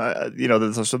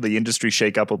 the industry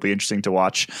shakeup will be interesting to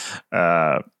watch.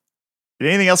 Did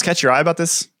anything else catch your eye about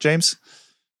this, James?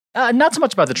 Not so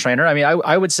much about the trainer. I mean,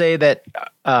 I would say that,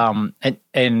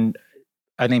 and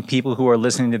I think people who are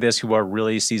listening to this who are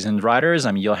really seasoned riders,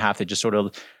 I mean, you'll have to just sort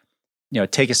of,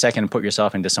 take a second and put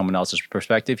yourself into someone else's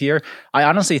perspective here. I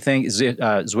honestly think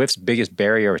Zwift's biggest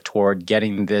barrier toward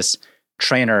getting this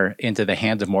trainer into the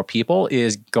hands of more people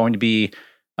is going to be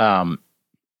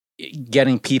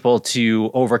getting people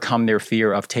to overcome their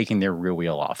fear of taking their rear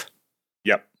wheel off.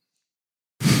 Yep.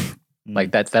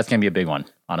 Like that's going to be a big one,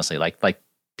 honestly. Like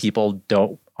people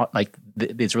don't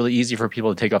it's really easy for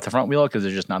people to take off the front wheel because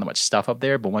there's just not that much stuff up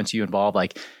there. But once you involve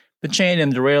like the chain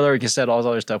and the derailleur, cassette, all this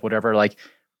other stuff, whatever, like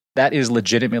that is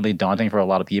legitimately daunting for a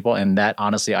lot of people. And that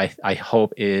honestly, I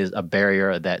hope is a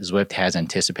barrier that Zwift has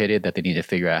anticipated that they need to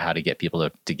figure out how to get people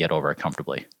to get over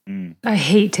comfortably. I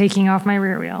hate taking off my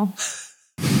rear wheel.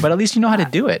 But at least you know how to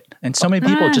do it. And so many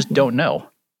people just don't know.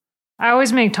 I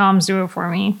always make Tom's do it for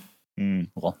me.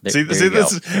 Well, this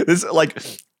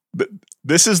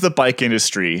is the bike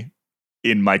industry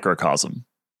in microcosm,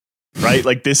 right?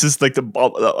 Like this is like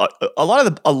a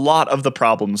lot of the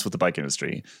problems with the bike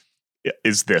industry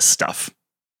is this stuff,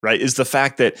 right? Is the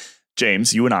fact that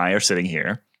James, you and I are sitting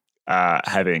here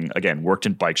having, again, worked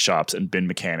in bike shops and been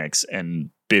mechanics and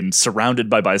been surrounded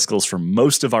by bicycles for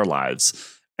most of our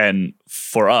lives. And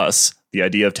for us, the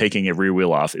idea of taking a rear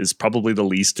wheel off is probably the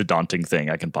least daunting thing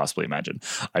I can possibly imagine.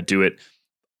 I do it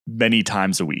many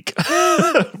times a week,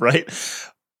 right?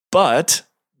 But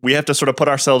we have to sort of put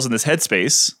ourselves in this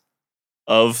headspace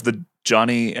of the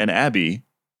Johnny and Abby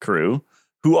crew,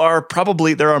 who are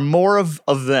probably, there are more of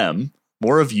them,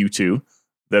 more of you two,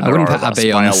 than there are of us. I wouldn't put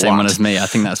Abby on the same lot. one as me. I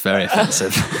think that's very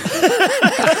offensive.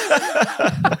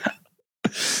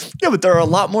 Yeah, but there are a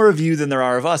lot more of you than there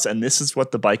are of us. And this is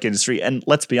what the bike industry, and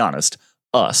let's be honest,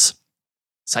 us,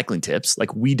 Cycling Tips,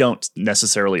 like we don't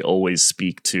necessarily always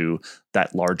speak to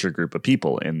that larger group of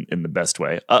people in the best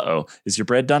way. Uh-oh. Is your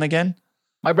bread done again?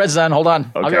 My bread's done. Hold on.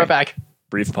 Okay. I'll be right back.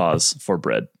 Brief pause for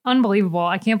bread. Unbelievable.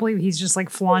 I can't believe he's just like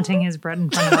flaunting his bread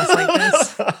in front of us like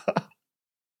this.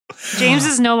 James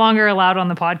is no longer allowed on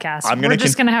the podcast. We're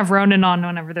just going to have Ronan on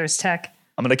whenever there's tech.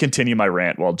 I'm going to continue my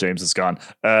rant while James is gone.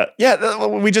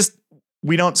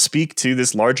 We don't speak to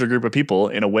this larger group of people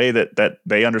in a way that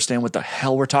they understand what the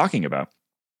hell we're talking about.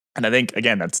 And I think,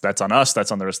 again, that's on us.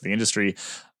 That's on the rest of the industry.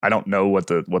 I don't know what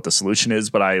the solution is,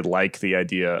 but I like the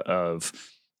idea of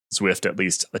Zwift at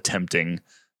least attempting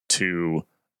to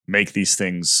make these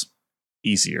things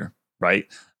easier, right?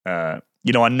 On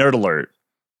Nerd Alert,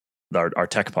 our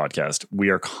tech podcast, we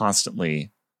are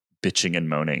constantly bitching and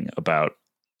moaning about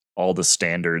all the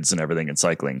standards and everything in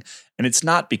cycling. And it's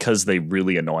not because they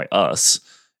really annoy us.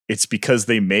 It's because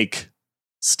they make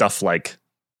stuff like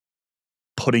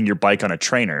putting your bike on a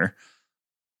trainer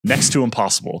next to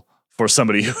impossible for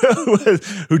somebody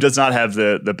who does not have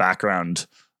the background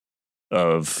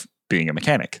of being a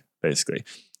mechanic, basically.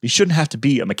 You shouldn't have to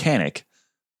be a mechanic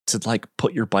to like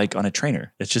put your bike on a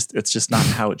trainer. It's just not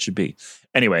how it should be.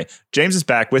 Anyway, James is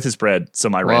back with his bread, so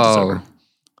my rant is over.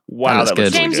 Wow, that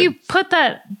looks James, really good.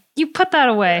 You put that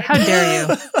away. How dare you?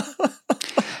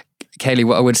 Kaylee,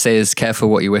 what I would say is careful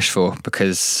what you wish for,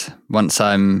 because once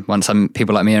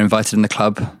people like me are invited in the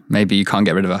club, maybe you can't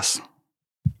get rid of us.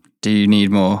 Do you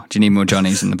need more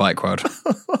Johnnies in the bike world?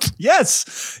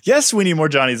 Yes, we need more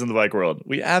Johnnies in the bike world.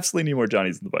 We absolutely need more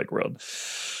Johnnies in the bike world.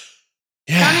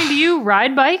 Yeah. Johnny, do you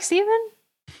ride bikes even?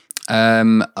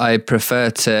 I prefer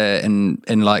to in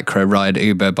Lycra ride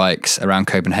Uber bikes around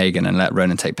Copenhagen and let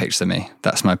Ronan take pictures of me.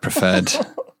 That's my preferred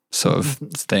sort of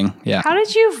thing. Yeah. How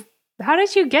did you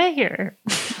get here?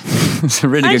 It's a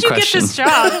really good question.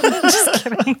 How did you get this job? Just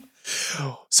kidding.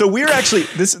 So we're actually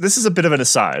this is a bit of an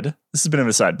aside.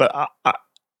 But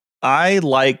I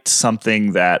liked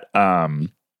something that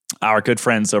our good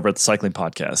friends over at the Cycling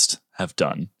Podcast have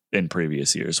done in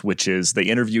previous years, which is they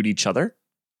interviewed each other.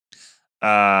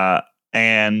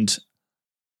 And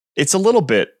it's a little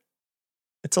bit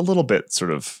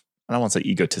sort of, I don't want to say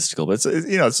egotistical, but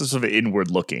it's sort of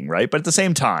inward looking, right? But at the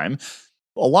same time,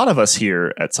 a lot of us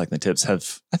here at Cycling Tips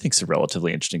have, I think, some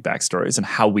relatively interesting backstories and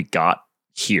how we got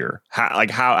here. How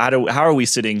are we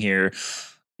sitting here,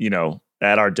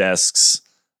 at our desks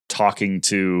talking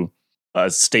to a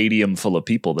stadium full of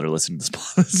people that are listening to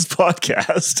this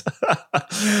podcast?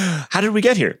 How did we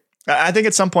get here? I think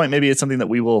at some point, maybe it's something that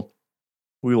we will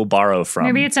borrow from.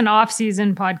 Maybe it's an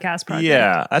off-season podcast project.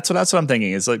 Yeah, that's what I'm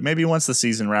thinking. Is like maybe once the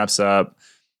season wraps up,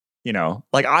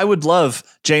 like I would love,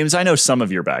 James, I know some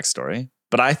of your backstory,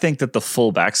 but I think that the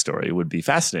full backstory would be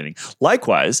fascinating.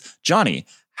 Likewise, Johnny,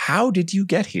 how did you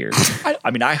get here?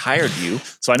 I hired you,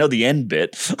 so I know the end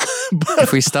bit.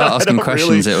 If we start asking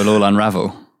questions, it will all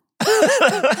unravel.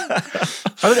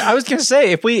 I was going to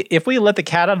say, if we let the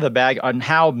cat out of the bag on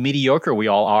how mediocre we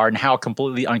all are and how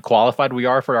completely unqualified we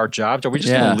are for our jobs, are we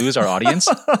just going to lose our audience?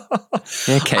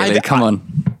 Yeah, Kaylee, come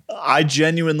on. I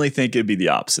genuinely think it'd be the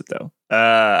opposite, though.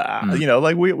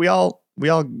 Like we all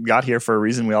got here for a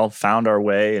reason. We all found our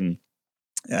way, and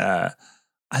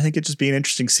I think it'd just be an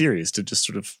interesting series to just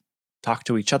sort of talk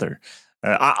to each other.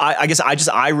 I guess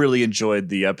I really enjoyed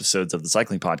the episodes of the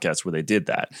Cycling Podcast where they did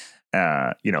that.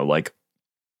 Like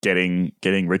getting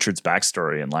Richard's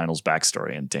backstory and Lionel's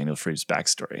backstory and Daniel Free's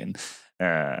backstory. And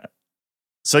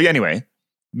so anyway,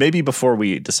 maybe before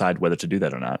we decide whether to do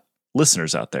that or not,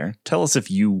 listeners out there, tell us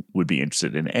if you would be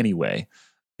interested in any way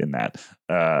in that.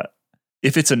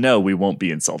 If it's a no, we won't be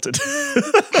insulted.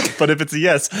 But if it's a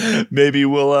yes, maybe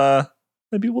we'll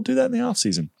do that in the off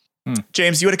season.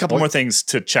 James, you had a couple more things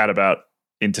to chat about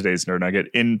in today's Nerd Nugget.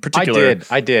 In particular,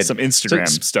 I did some Instagram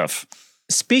stuff.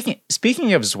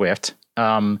 Speaking of Zwift,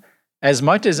 as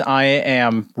much as I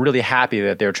am really happy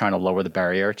that they're trying to lower the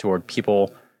barrier toward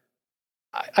people,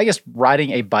 I guess,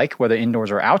 riding a bike, whether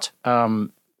indoors or out,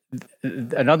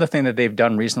 another thing that they've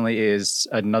done recently is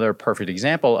another perfect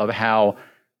example of how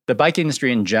the bike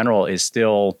industry in general is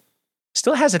still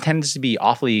has a tendency to be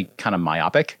awfully kind of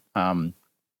myopic.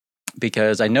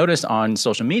 Because I noticed on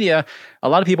social media, a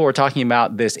lot of people were talking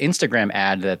about this Instagram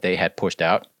ad that they had pushed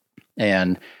out.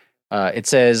 And it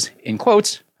says, in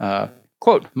quotes,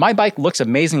 quote, "My bike looks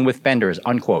amazing with fenders,"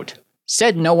 unquote.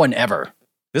 Said no one ever.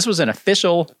 This was an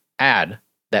official ad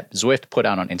that Zwift put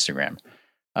out on Instagram,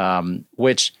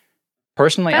 which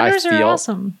personally Fenders I feel are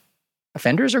awesome.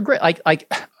 Fenders are great.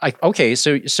 Okay,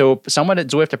 so someone at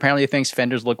Zwift apparently thinks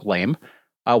fenders look lame.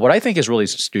 What I think is really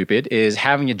stupid is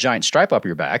having a giant stripe up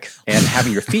your back and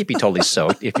having your feet be totally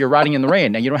soaked if you're riding in the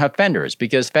rain and you don't have fenders,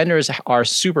 because fenders are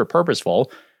super purposeful.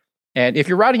 And if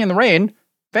you're riding in the rain,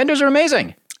 fenders are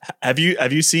amazing. Have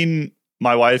you seen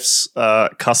my wife's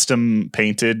custom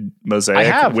painted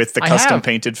Mosaic with the custom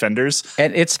painted fenders?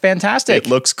 And it's fantastic. It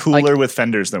looks cooler with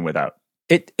fenders than without.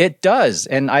 It does.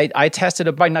 And I tested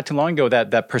a bike not too long ago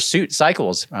that Pursuit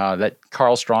Cycles that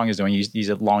Carl Strong is doing. He's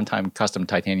a longtime custom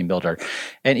titanium builder.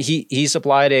 And he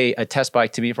supplied a test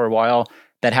bike to me for a while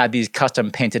that had these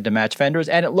custom painted to match fenders,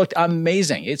 and it looked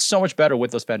amazing. It's so much better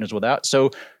with those fenders without. So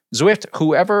Zwift,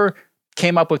 whoever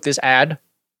came up with this ad,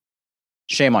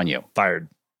 shame on you. Fired.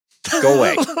 Go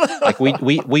away. Like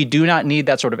we do not need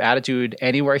that sort of attitude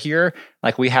anywhere here.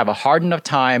 Like, we have a hard enough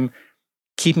time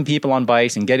keeping people on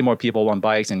bikes and getting more people on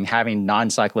bikes and having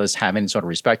non-cyclists have any sort of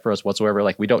respect for us whatsoever.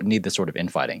 Like, we don't need this sort of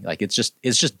infighting. Like, it's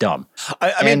just dumb.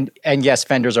 I mean, and yes,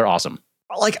 fenders are awesome.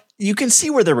 Like, you can see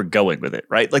where they were going with it,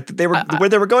 right? Like, where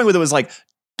they were going with it was like,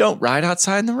 don't ride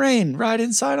outside in the rain, ride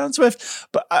inside on Zwift.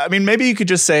 But I mean, maybe you could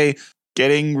just say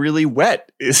getting really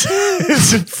wet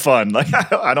isn't fun. Like,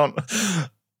 I don't.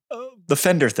 The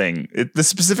fender thing, the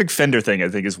specific fender thing, I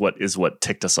think is what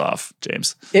ticked us off,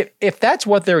 James. If that's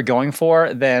what they're going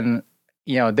for, then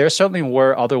there certainly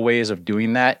were other ways of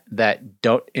doing that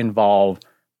don't involve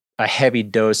a heavy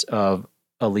dose of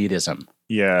elitism.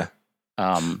 Yeah.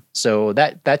 So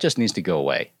that just needs to go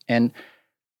away. And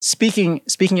speaking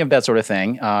of that sort of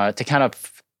thing, to kind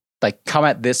of like come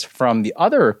at this from the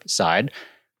other side,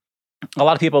 a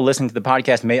lot of people listening to the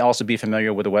podcast may also be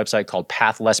familiar with a website called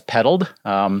Path Less Pedaled.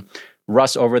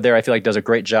 Russ over there, I feel like, does a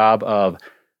great job of.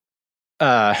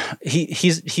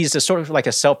 He's a sort of like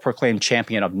a self-proclaimed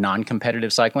champion of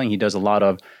non-competitive cycling. He does a lot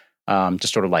of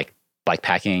just sort of like bike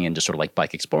packing and just sort of like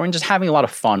bike exploring, just having a lot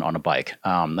of fun on a bike.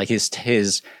 Like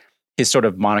his sort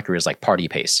of moniker is like Party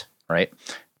Pace, right?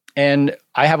 And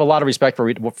I have a lot of respect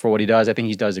for what he does. I think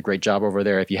he does a great job over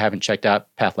there. If you haven't checked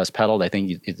out Path Less Pedaled, I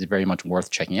think it's very much worth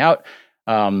checking out.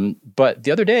 But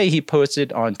the other day he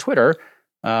posted on Twitter.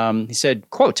 He said,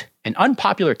 quote, "An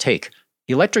unpopular take.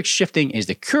 Electric shifting is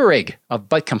the Keurig of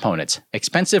bike components.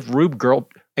 Expensive Rube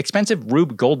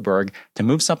Goldberg to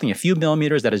move something a few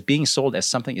millimeters that is being sold as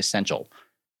something essential."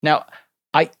 Now,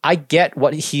 I get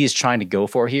what he is trying to go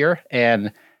for here,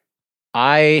 and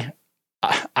I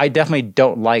definitely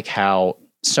don't like how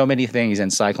so many things in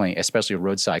cycling, especially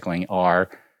road cycling, are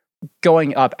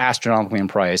going up astronomically in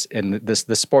price, and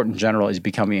the sport in general is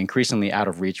becoming increasingly out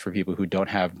of reach for people who don't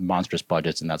have monstrous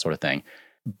budgets and that sort of thing.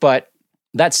 But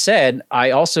that said,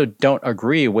 I also don't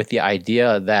agree with the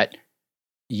idea that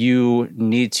you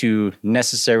need to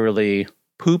necessarily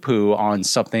poo-poo on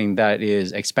something that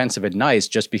is expensive and nice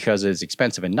just because it's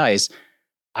expensive and nice.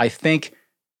 I think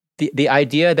the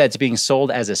idea that's being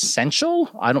sold as essential,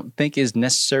 I don't think is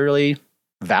necessarily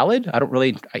valid. I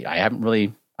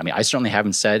certainly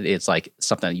haven't said it's like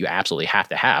something that you absolutely have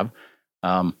to have.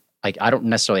 Like, I don't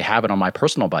necessarily have it on my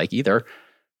personal bike either.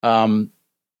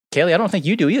 Kaylee, I don't think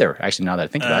you do either, actually, now that I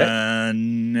think about it.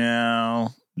 No,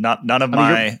 none of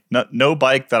no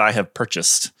bike that I have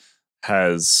purchased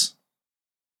has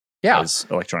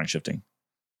electronic shifting.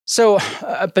 So,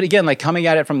 but again, like, coming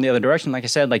at it from the other direction, like I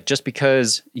said, like, just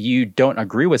because you don't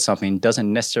agree with something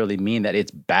doesn't necessarily mean that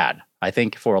it's bad. I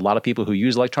think for a lot of people who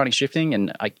use electronic shifting,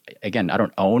 and I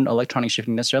don't own electronic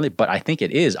shifting necessarily, but I think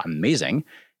it is amazing.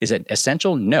 Is it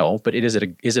essential? No. But is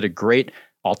it a great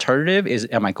alternative?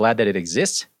 Am I glad that it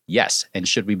exists? Yes. And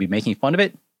should we be making fun of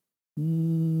it?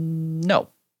 No.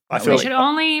 I feel we should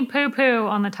only poo-poo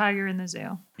on the tiger in the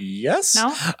zoo. Yes. No?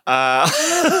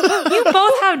 You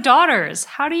both have daughters.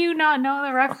 How do you not know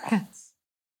the reference?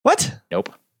 What?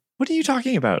 Nope. What are you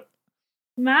talking about?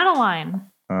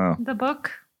 Madeline. Oh. The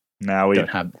book. Now we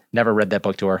never read that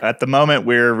book to her. At the moment,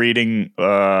 we're reading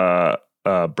Brown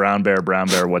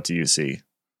Bear, what do you see?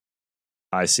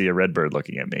 I see a red bird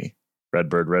looking at me. Red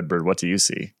bird, what do you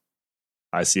see?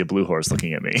 I see a blue horse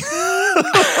looking at me.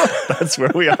 That's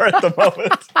where we are at the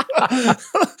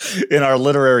moment in our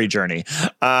literary journey.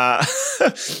 I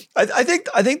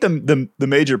think the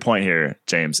major point here,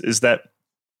 James, is that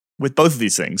with both of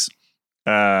these things,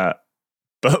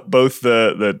 both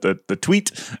the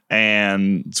tweet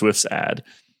and Zwift's ad,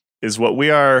 is what we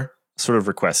are sort of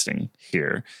requesting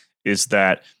here is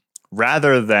that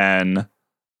rather than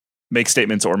make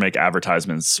statements or make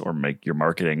advertisements or make your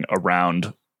marketing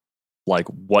around like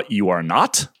what you are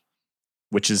not,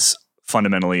 which is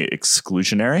fundamentally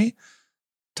exclusionary,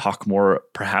 talk more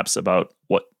perhaps about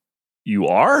what you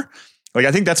are. Like,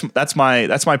 I think that's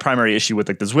my primary issue with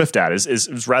like the Zwift ad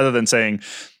is rather than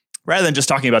just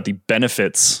talking about the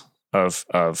benefits of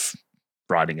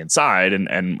riding inside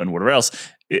and whatever else,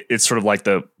 it's sort of like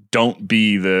the don't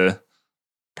be the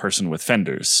person with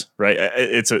fenders, right?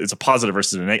 It's a positive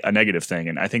versus a negative thing.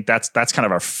 And I think that's kind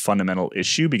of our fundamental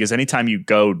issue, because anytime you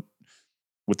go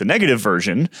with the negative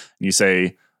version and you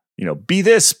say, be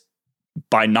this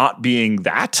by not being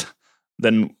that,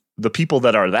 then the people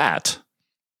that are that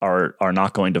are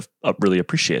not going to really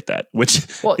appreciate that, which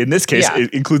in this case,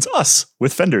 it includes us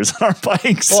with fenders on our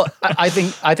bikes. Well, I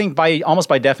think by almost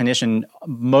by definition,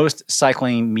 most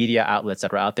cycling media outlets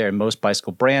that are out there, most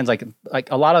bicycle brands, like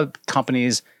a lot of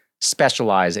companies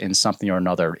specialize in something or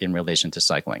another in relation to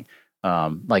cycling.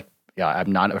 I'm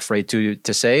not afraid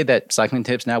to say that Cycling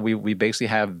Tips now we basically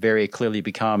have very clearly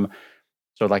become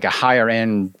sort of like a higher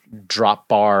end drop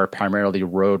bar, primarily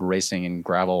road racing and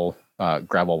gravel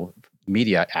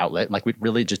media outlet. Like, we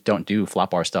really just don't do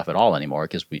flat bar stuff at all anymore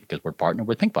because we're partnered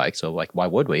with Pink Bike. So like, why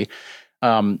would we?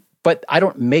 But I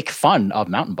don't make fun of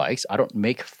mountain bikes. I don't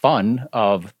make fun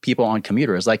of people on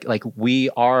commuters. Like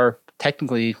we are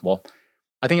technically, well,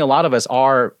 I think a lot of us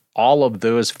are all of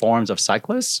those forms of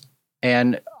cyclists.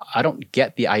 And I don't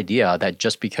get the idea that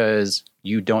just because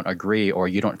you don't agree or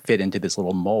you don't fit into this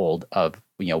little mold of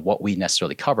what we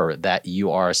necessarily cover, that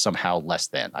you are somehow less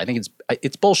than. I think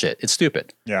it's bullshit. It's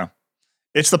stupid. Yeah.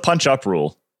 It's the punch up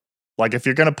rule. Like, if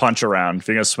you're going to punch around, if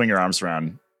you're going to swing your arms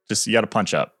around, you got to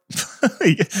punch up.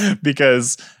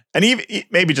 Because, and even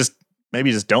maybe just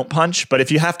don't punch, but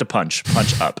if you have to punch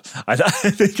up. I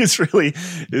think is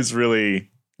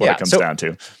really what it comes down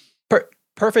to.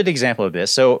 Perfect example of this.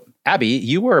 So, Abby,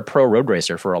 you were a pro road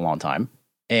racer for a long time,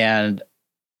 and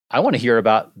I want to hear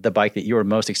about the bike that you are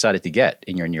most excited to get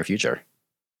in your near future.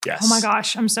 Yes. Oh my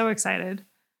gosh, I'm so excited.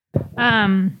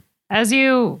 As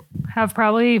you have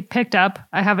probably picked up,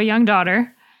 I have a young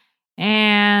daughter,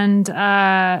 and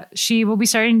she will be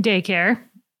starting daycare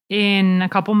in a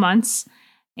couple months.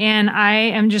 And I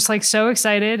am just like so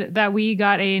excited that we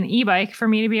got an e-bike for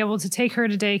me to be able to take her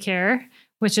to daycare,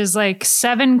 which is like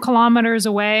 7 kilometers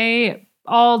away,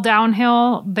 all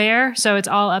downhill there. So it's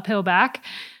all uphill back.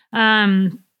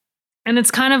 And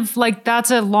it's kind of like,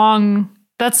 that's a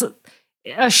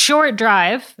short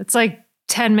drive. It's like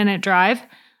 10-minute drive.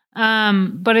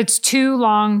 But it's too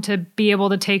long to be able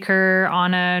to take her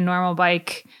on a normal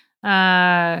bike.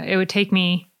 It would take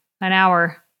me an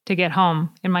hour to get home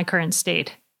in my current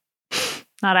state.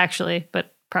 Not actually,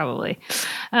 but probably.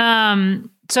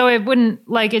 So it wouldn't,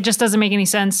 like, it just doesn't make any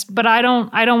sense. But I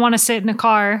don't want to sit in a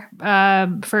car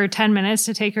for 10 minutes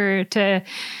to take her to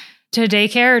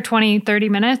daycare, or 20, 30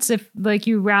 minutes if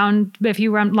you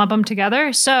lump them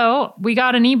together. So we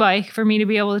got an e-bike for me to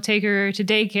be able to take her to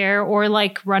daycare, or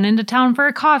like run into town for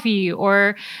a coffee,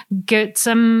 or get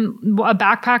a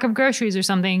backpack of groceries or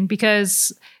something,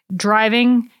 because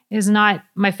driving is not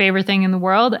my favorite thing in the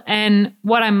world. And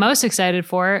what I'm most excited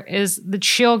for is that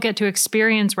she'll get to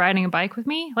experience riding a bike with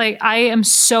me. Like, I am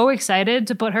so excited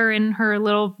to put her in her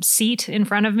little seat in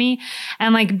front of me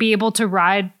and like be able to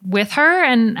ride with her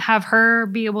and have her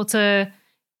be able to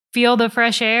feel the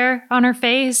fresh air on her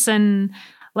face. And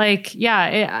like,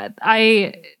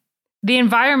 the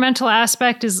environmental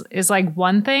aspect is like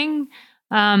one thing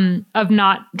of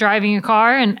not driving a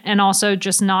car and also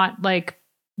just not like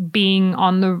being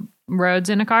on the roads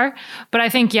in a car. But I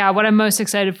think, what I'm most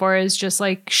excited for is just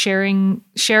like sharing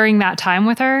that time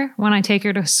with her when I take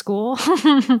her to school.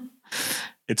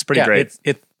 It's pretty great.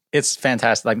 It's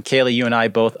fantastic. Like, Kaylee, you and I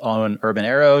both own Urban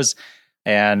Arrows,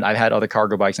 and I've had other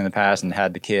cargo bikes in the past and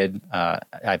had the kid.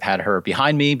 I've had her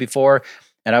behind me before,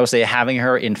 and I would say having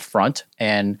her in front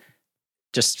and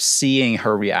just seeing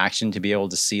her reaction to be able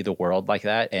to see the world like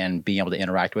that and being able to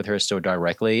interact with her so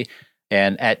directly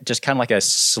and at just kind of like a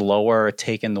slower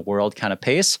take in the world kind of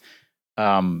pace.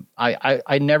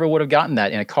 I never would have gotten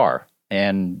that in a car.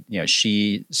 And,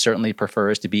 she certainly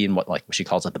prefers to be in what she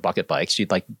calls it, the bucket bike. She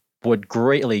would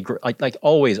greatly,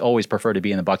 always prefer to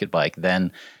be in the bucket bike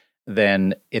than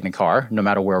in the car, no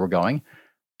matter where we're going.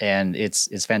 And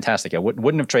it's fantastic. I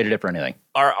wouldn't have traded it for anything.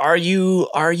 Are you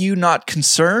not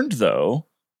concerned though,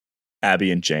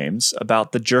 Abby and James,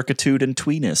 about the jerkitude and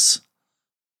tweeness?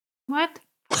 What?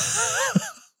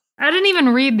 I didn't even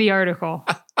read the article.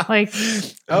 Like,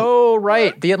 Oh,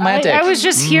 right. The Atlantic. I was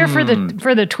just here for the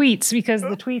tweets because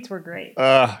the tweets were great.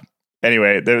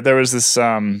 Anyway, there was this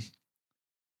article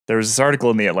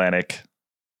in the Atlantic,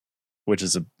 which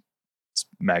is a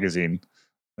magazine,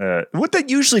 what that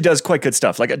usually does quite good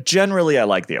stuff. Like generally, I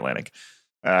like the Atlantic,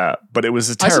 but it was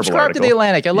a terrible I subscribe article. to the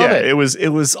Atlantic. I love it. It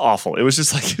was awful. It was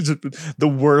just like the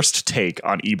worst take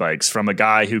on e-bikes from a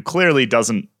guy who clearly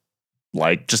doesn't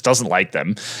like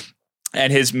them.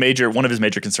 And one of his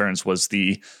major concerns was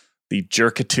the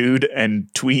jerkitude and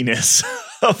tweeness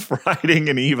of riding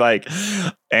an e-bike.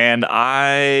 And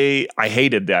I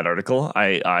hated that article.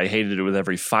 I hated it with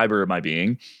every fiber of my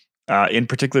being. In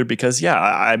particular because we're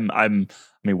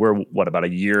about a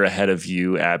year ahead of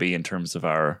you, Abby, in terms of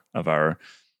our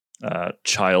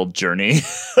child journey.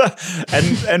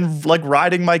 and like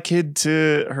riding my kid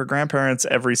to her grandparents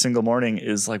every single morning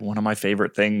is like one of my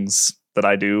favorite things that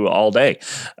I do all day.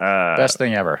 Best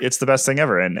thing ever. It's the best thing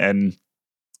ever. And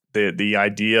the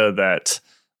idea that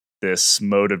this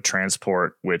mode of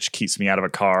transport, which keeps me out of a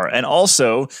car, and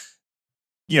also,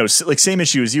 like same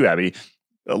issue as you, Abby,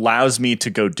 allows me to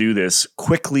go do this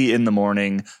quickly in the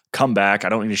morning, come back. I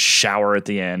don't need to shower at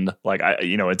the end. Like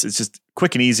it's just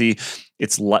quick and easy.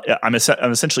 I'm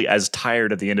essentially as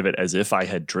tired at the end of it as if I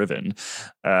had driven.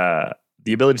 The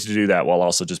ability to do that while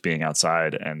also just being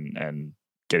outside and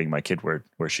getting my kid where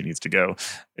she needs to go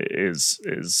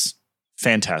is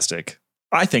fantastic.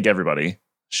 I think everybody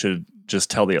should just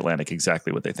tell the Atlantic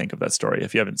exactly what they think of that story.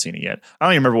 If you haven't seen it yet, I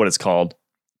don't even remember what it's called.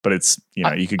 But it's,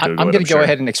 you could go. I'm going to go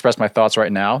ahead and express my thoughts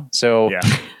right now. So, yeah.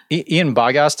 Ian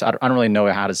Bogost, I don't really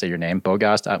know how to say your name,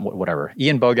 Bogost, whatever.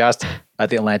 Ian Bogost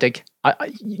at the Atlantic.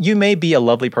 You may be a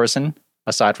lovely person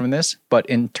aside from this, but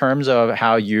in terms of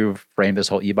how you've framed this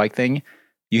whole e-bike thing,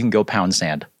 you can go pound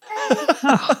sand.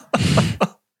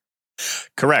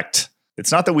 Correct.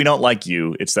 It's not that we don't like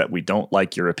you; it's that we don't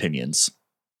like your opinions.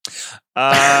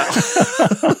 I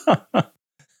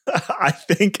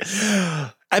think.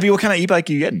 Abby, what kind of e-bike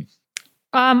are you getting?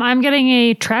 I'm getting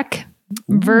a Trek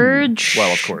Verge.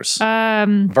 Well, of course.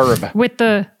 Verve. With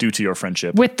the due to your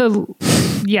friendship. With the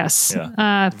yes.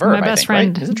 Yeah. Verve, my best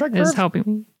friend right? Is it Trek is Verve? helping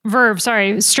me. Verve,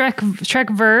 sorry. Trek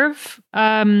Verve.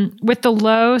 With the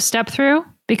low step through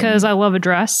because I love a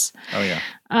dress. Oh yeah.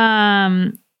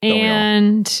 And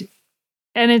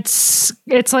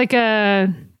it's like a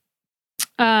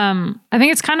I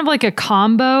think it's kind of like a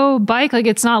combo bike. Like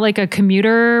it's not like a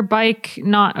commuter bike,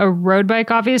 not a road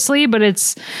bike, obviously, but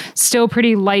it's still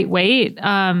pretty lightweight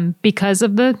because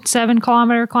of the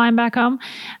 7-kilometer climb back home.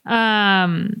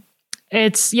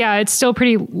 It's still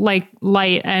pretty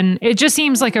light, and it just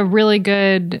seems like a really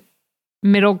good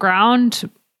middle ground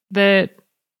that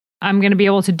I'm going to be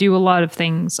able to do a lot of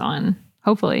things on,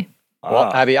 hopefully.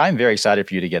 Well, Abby, I'm very excited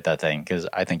for you to get that thing because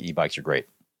I think e-bikes are great.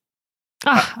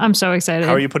 I'm so excited.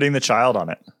 How are you putting the child on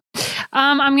it?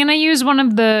 I'm going to use one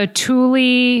of the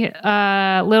Thule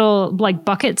little like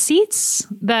bucket seats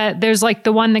that there's like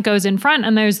the one that goes in front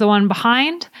and there's the one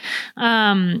behind.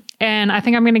 And I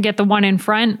think I'm going to get the one in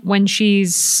front when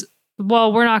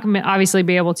we're not going to obviously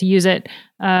be able to use it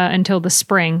until the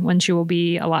spring when she will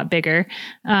be a lot bigger.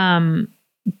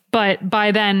 But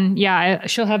by then,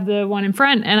 she'll have the one in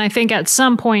front. And I think at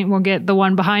some point we'll get the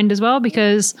one behind as well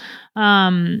because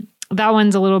that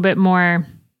one's a little more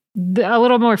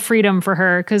freedom for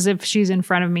her. Because if she's in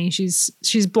front of me, she's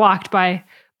blocked by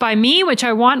me, which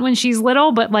I want when she's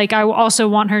little. But like I also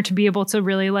want her to be able to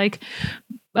really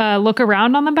look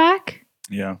around on the back.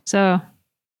 Yeah. So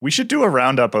we should do a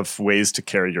roundup of ways to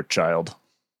carry your child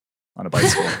on a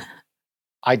bicycle.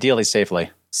 Ideally,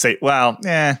 safely.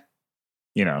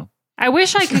 I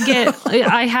wish I could get.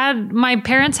 My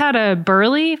parents had a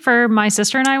Burley for my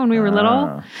sister and I when we were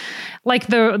little, like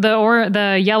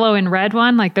the yellow and red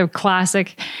one, like the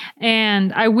classic.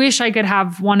 And I wish I could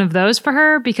have one of those for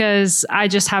her because I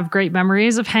just have great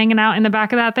memories of hanging out in the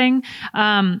back of that thing.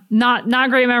 Not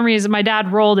great memories. My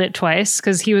dad rolled it twice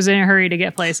because he was in a hurry to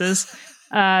get places.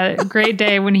 Great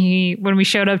day when we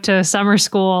showed up to summer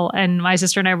school and my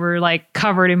sister and I were like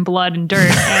covered in blood and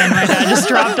dirt and my dad just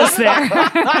dropped us there.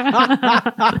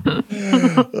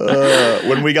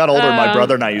 When we got older, my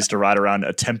brother and I used to ride around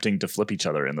attempting to flip each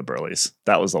other in the Burleys.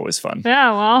 That was always fun.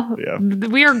 Yeah, well,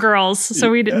 we are girls,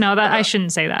 so we didn't know that. I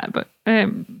shouldn't say that, but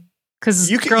because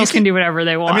girls can do whatever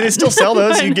they want. I mean, they still sell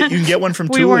those. You can get one from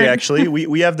Thule. Actually,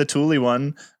 we have the Thule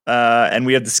one, and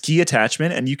we have the ski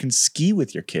attachment, and you can ski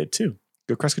with your kid too.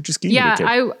 Go cross-country skiing. Yeah,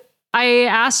 I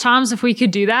asked Tom's if we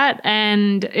could do that,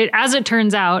 and as it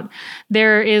turns out,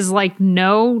 there is like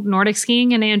no Nordic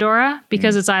skiing in Andorra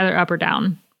because it's either up or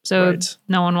down. So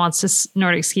no one wants to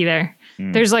Nordic ski there.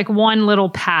 There's like one little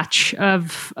patch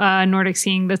of Nordic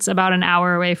skiing that's about an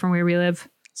hour away from where we live.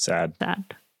 Sad.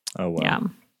 Oh, well. Yeah.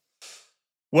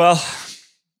 Well,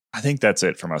 I think that's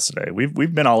it from us today.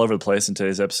 We've been all over the place in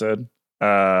today's episode,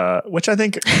 which I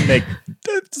think make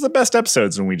it's the best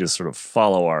episodes when we just sort of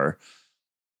follow our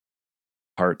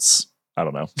hearts. I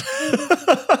don't know.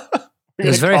 It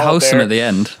was very wholesome at the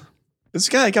end. This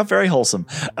guy got very wholesome.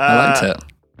 I liked it.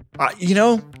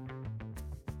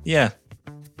 Yeah,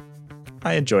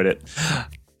 I enjoyed it.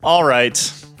 All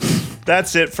right.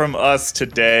 That's it from us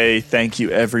today. Thank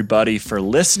you, everybody, for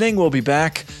listening. We'll be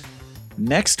back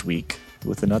next week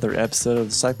with another episode of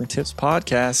the Cycling Tips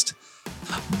Podcast.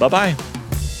 Bye-bye.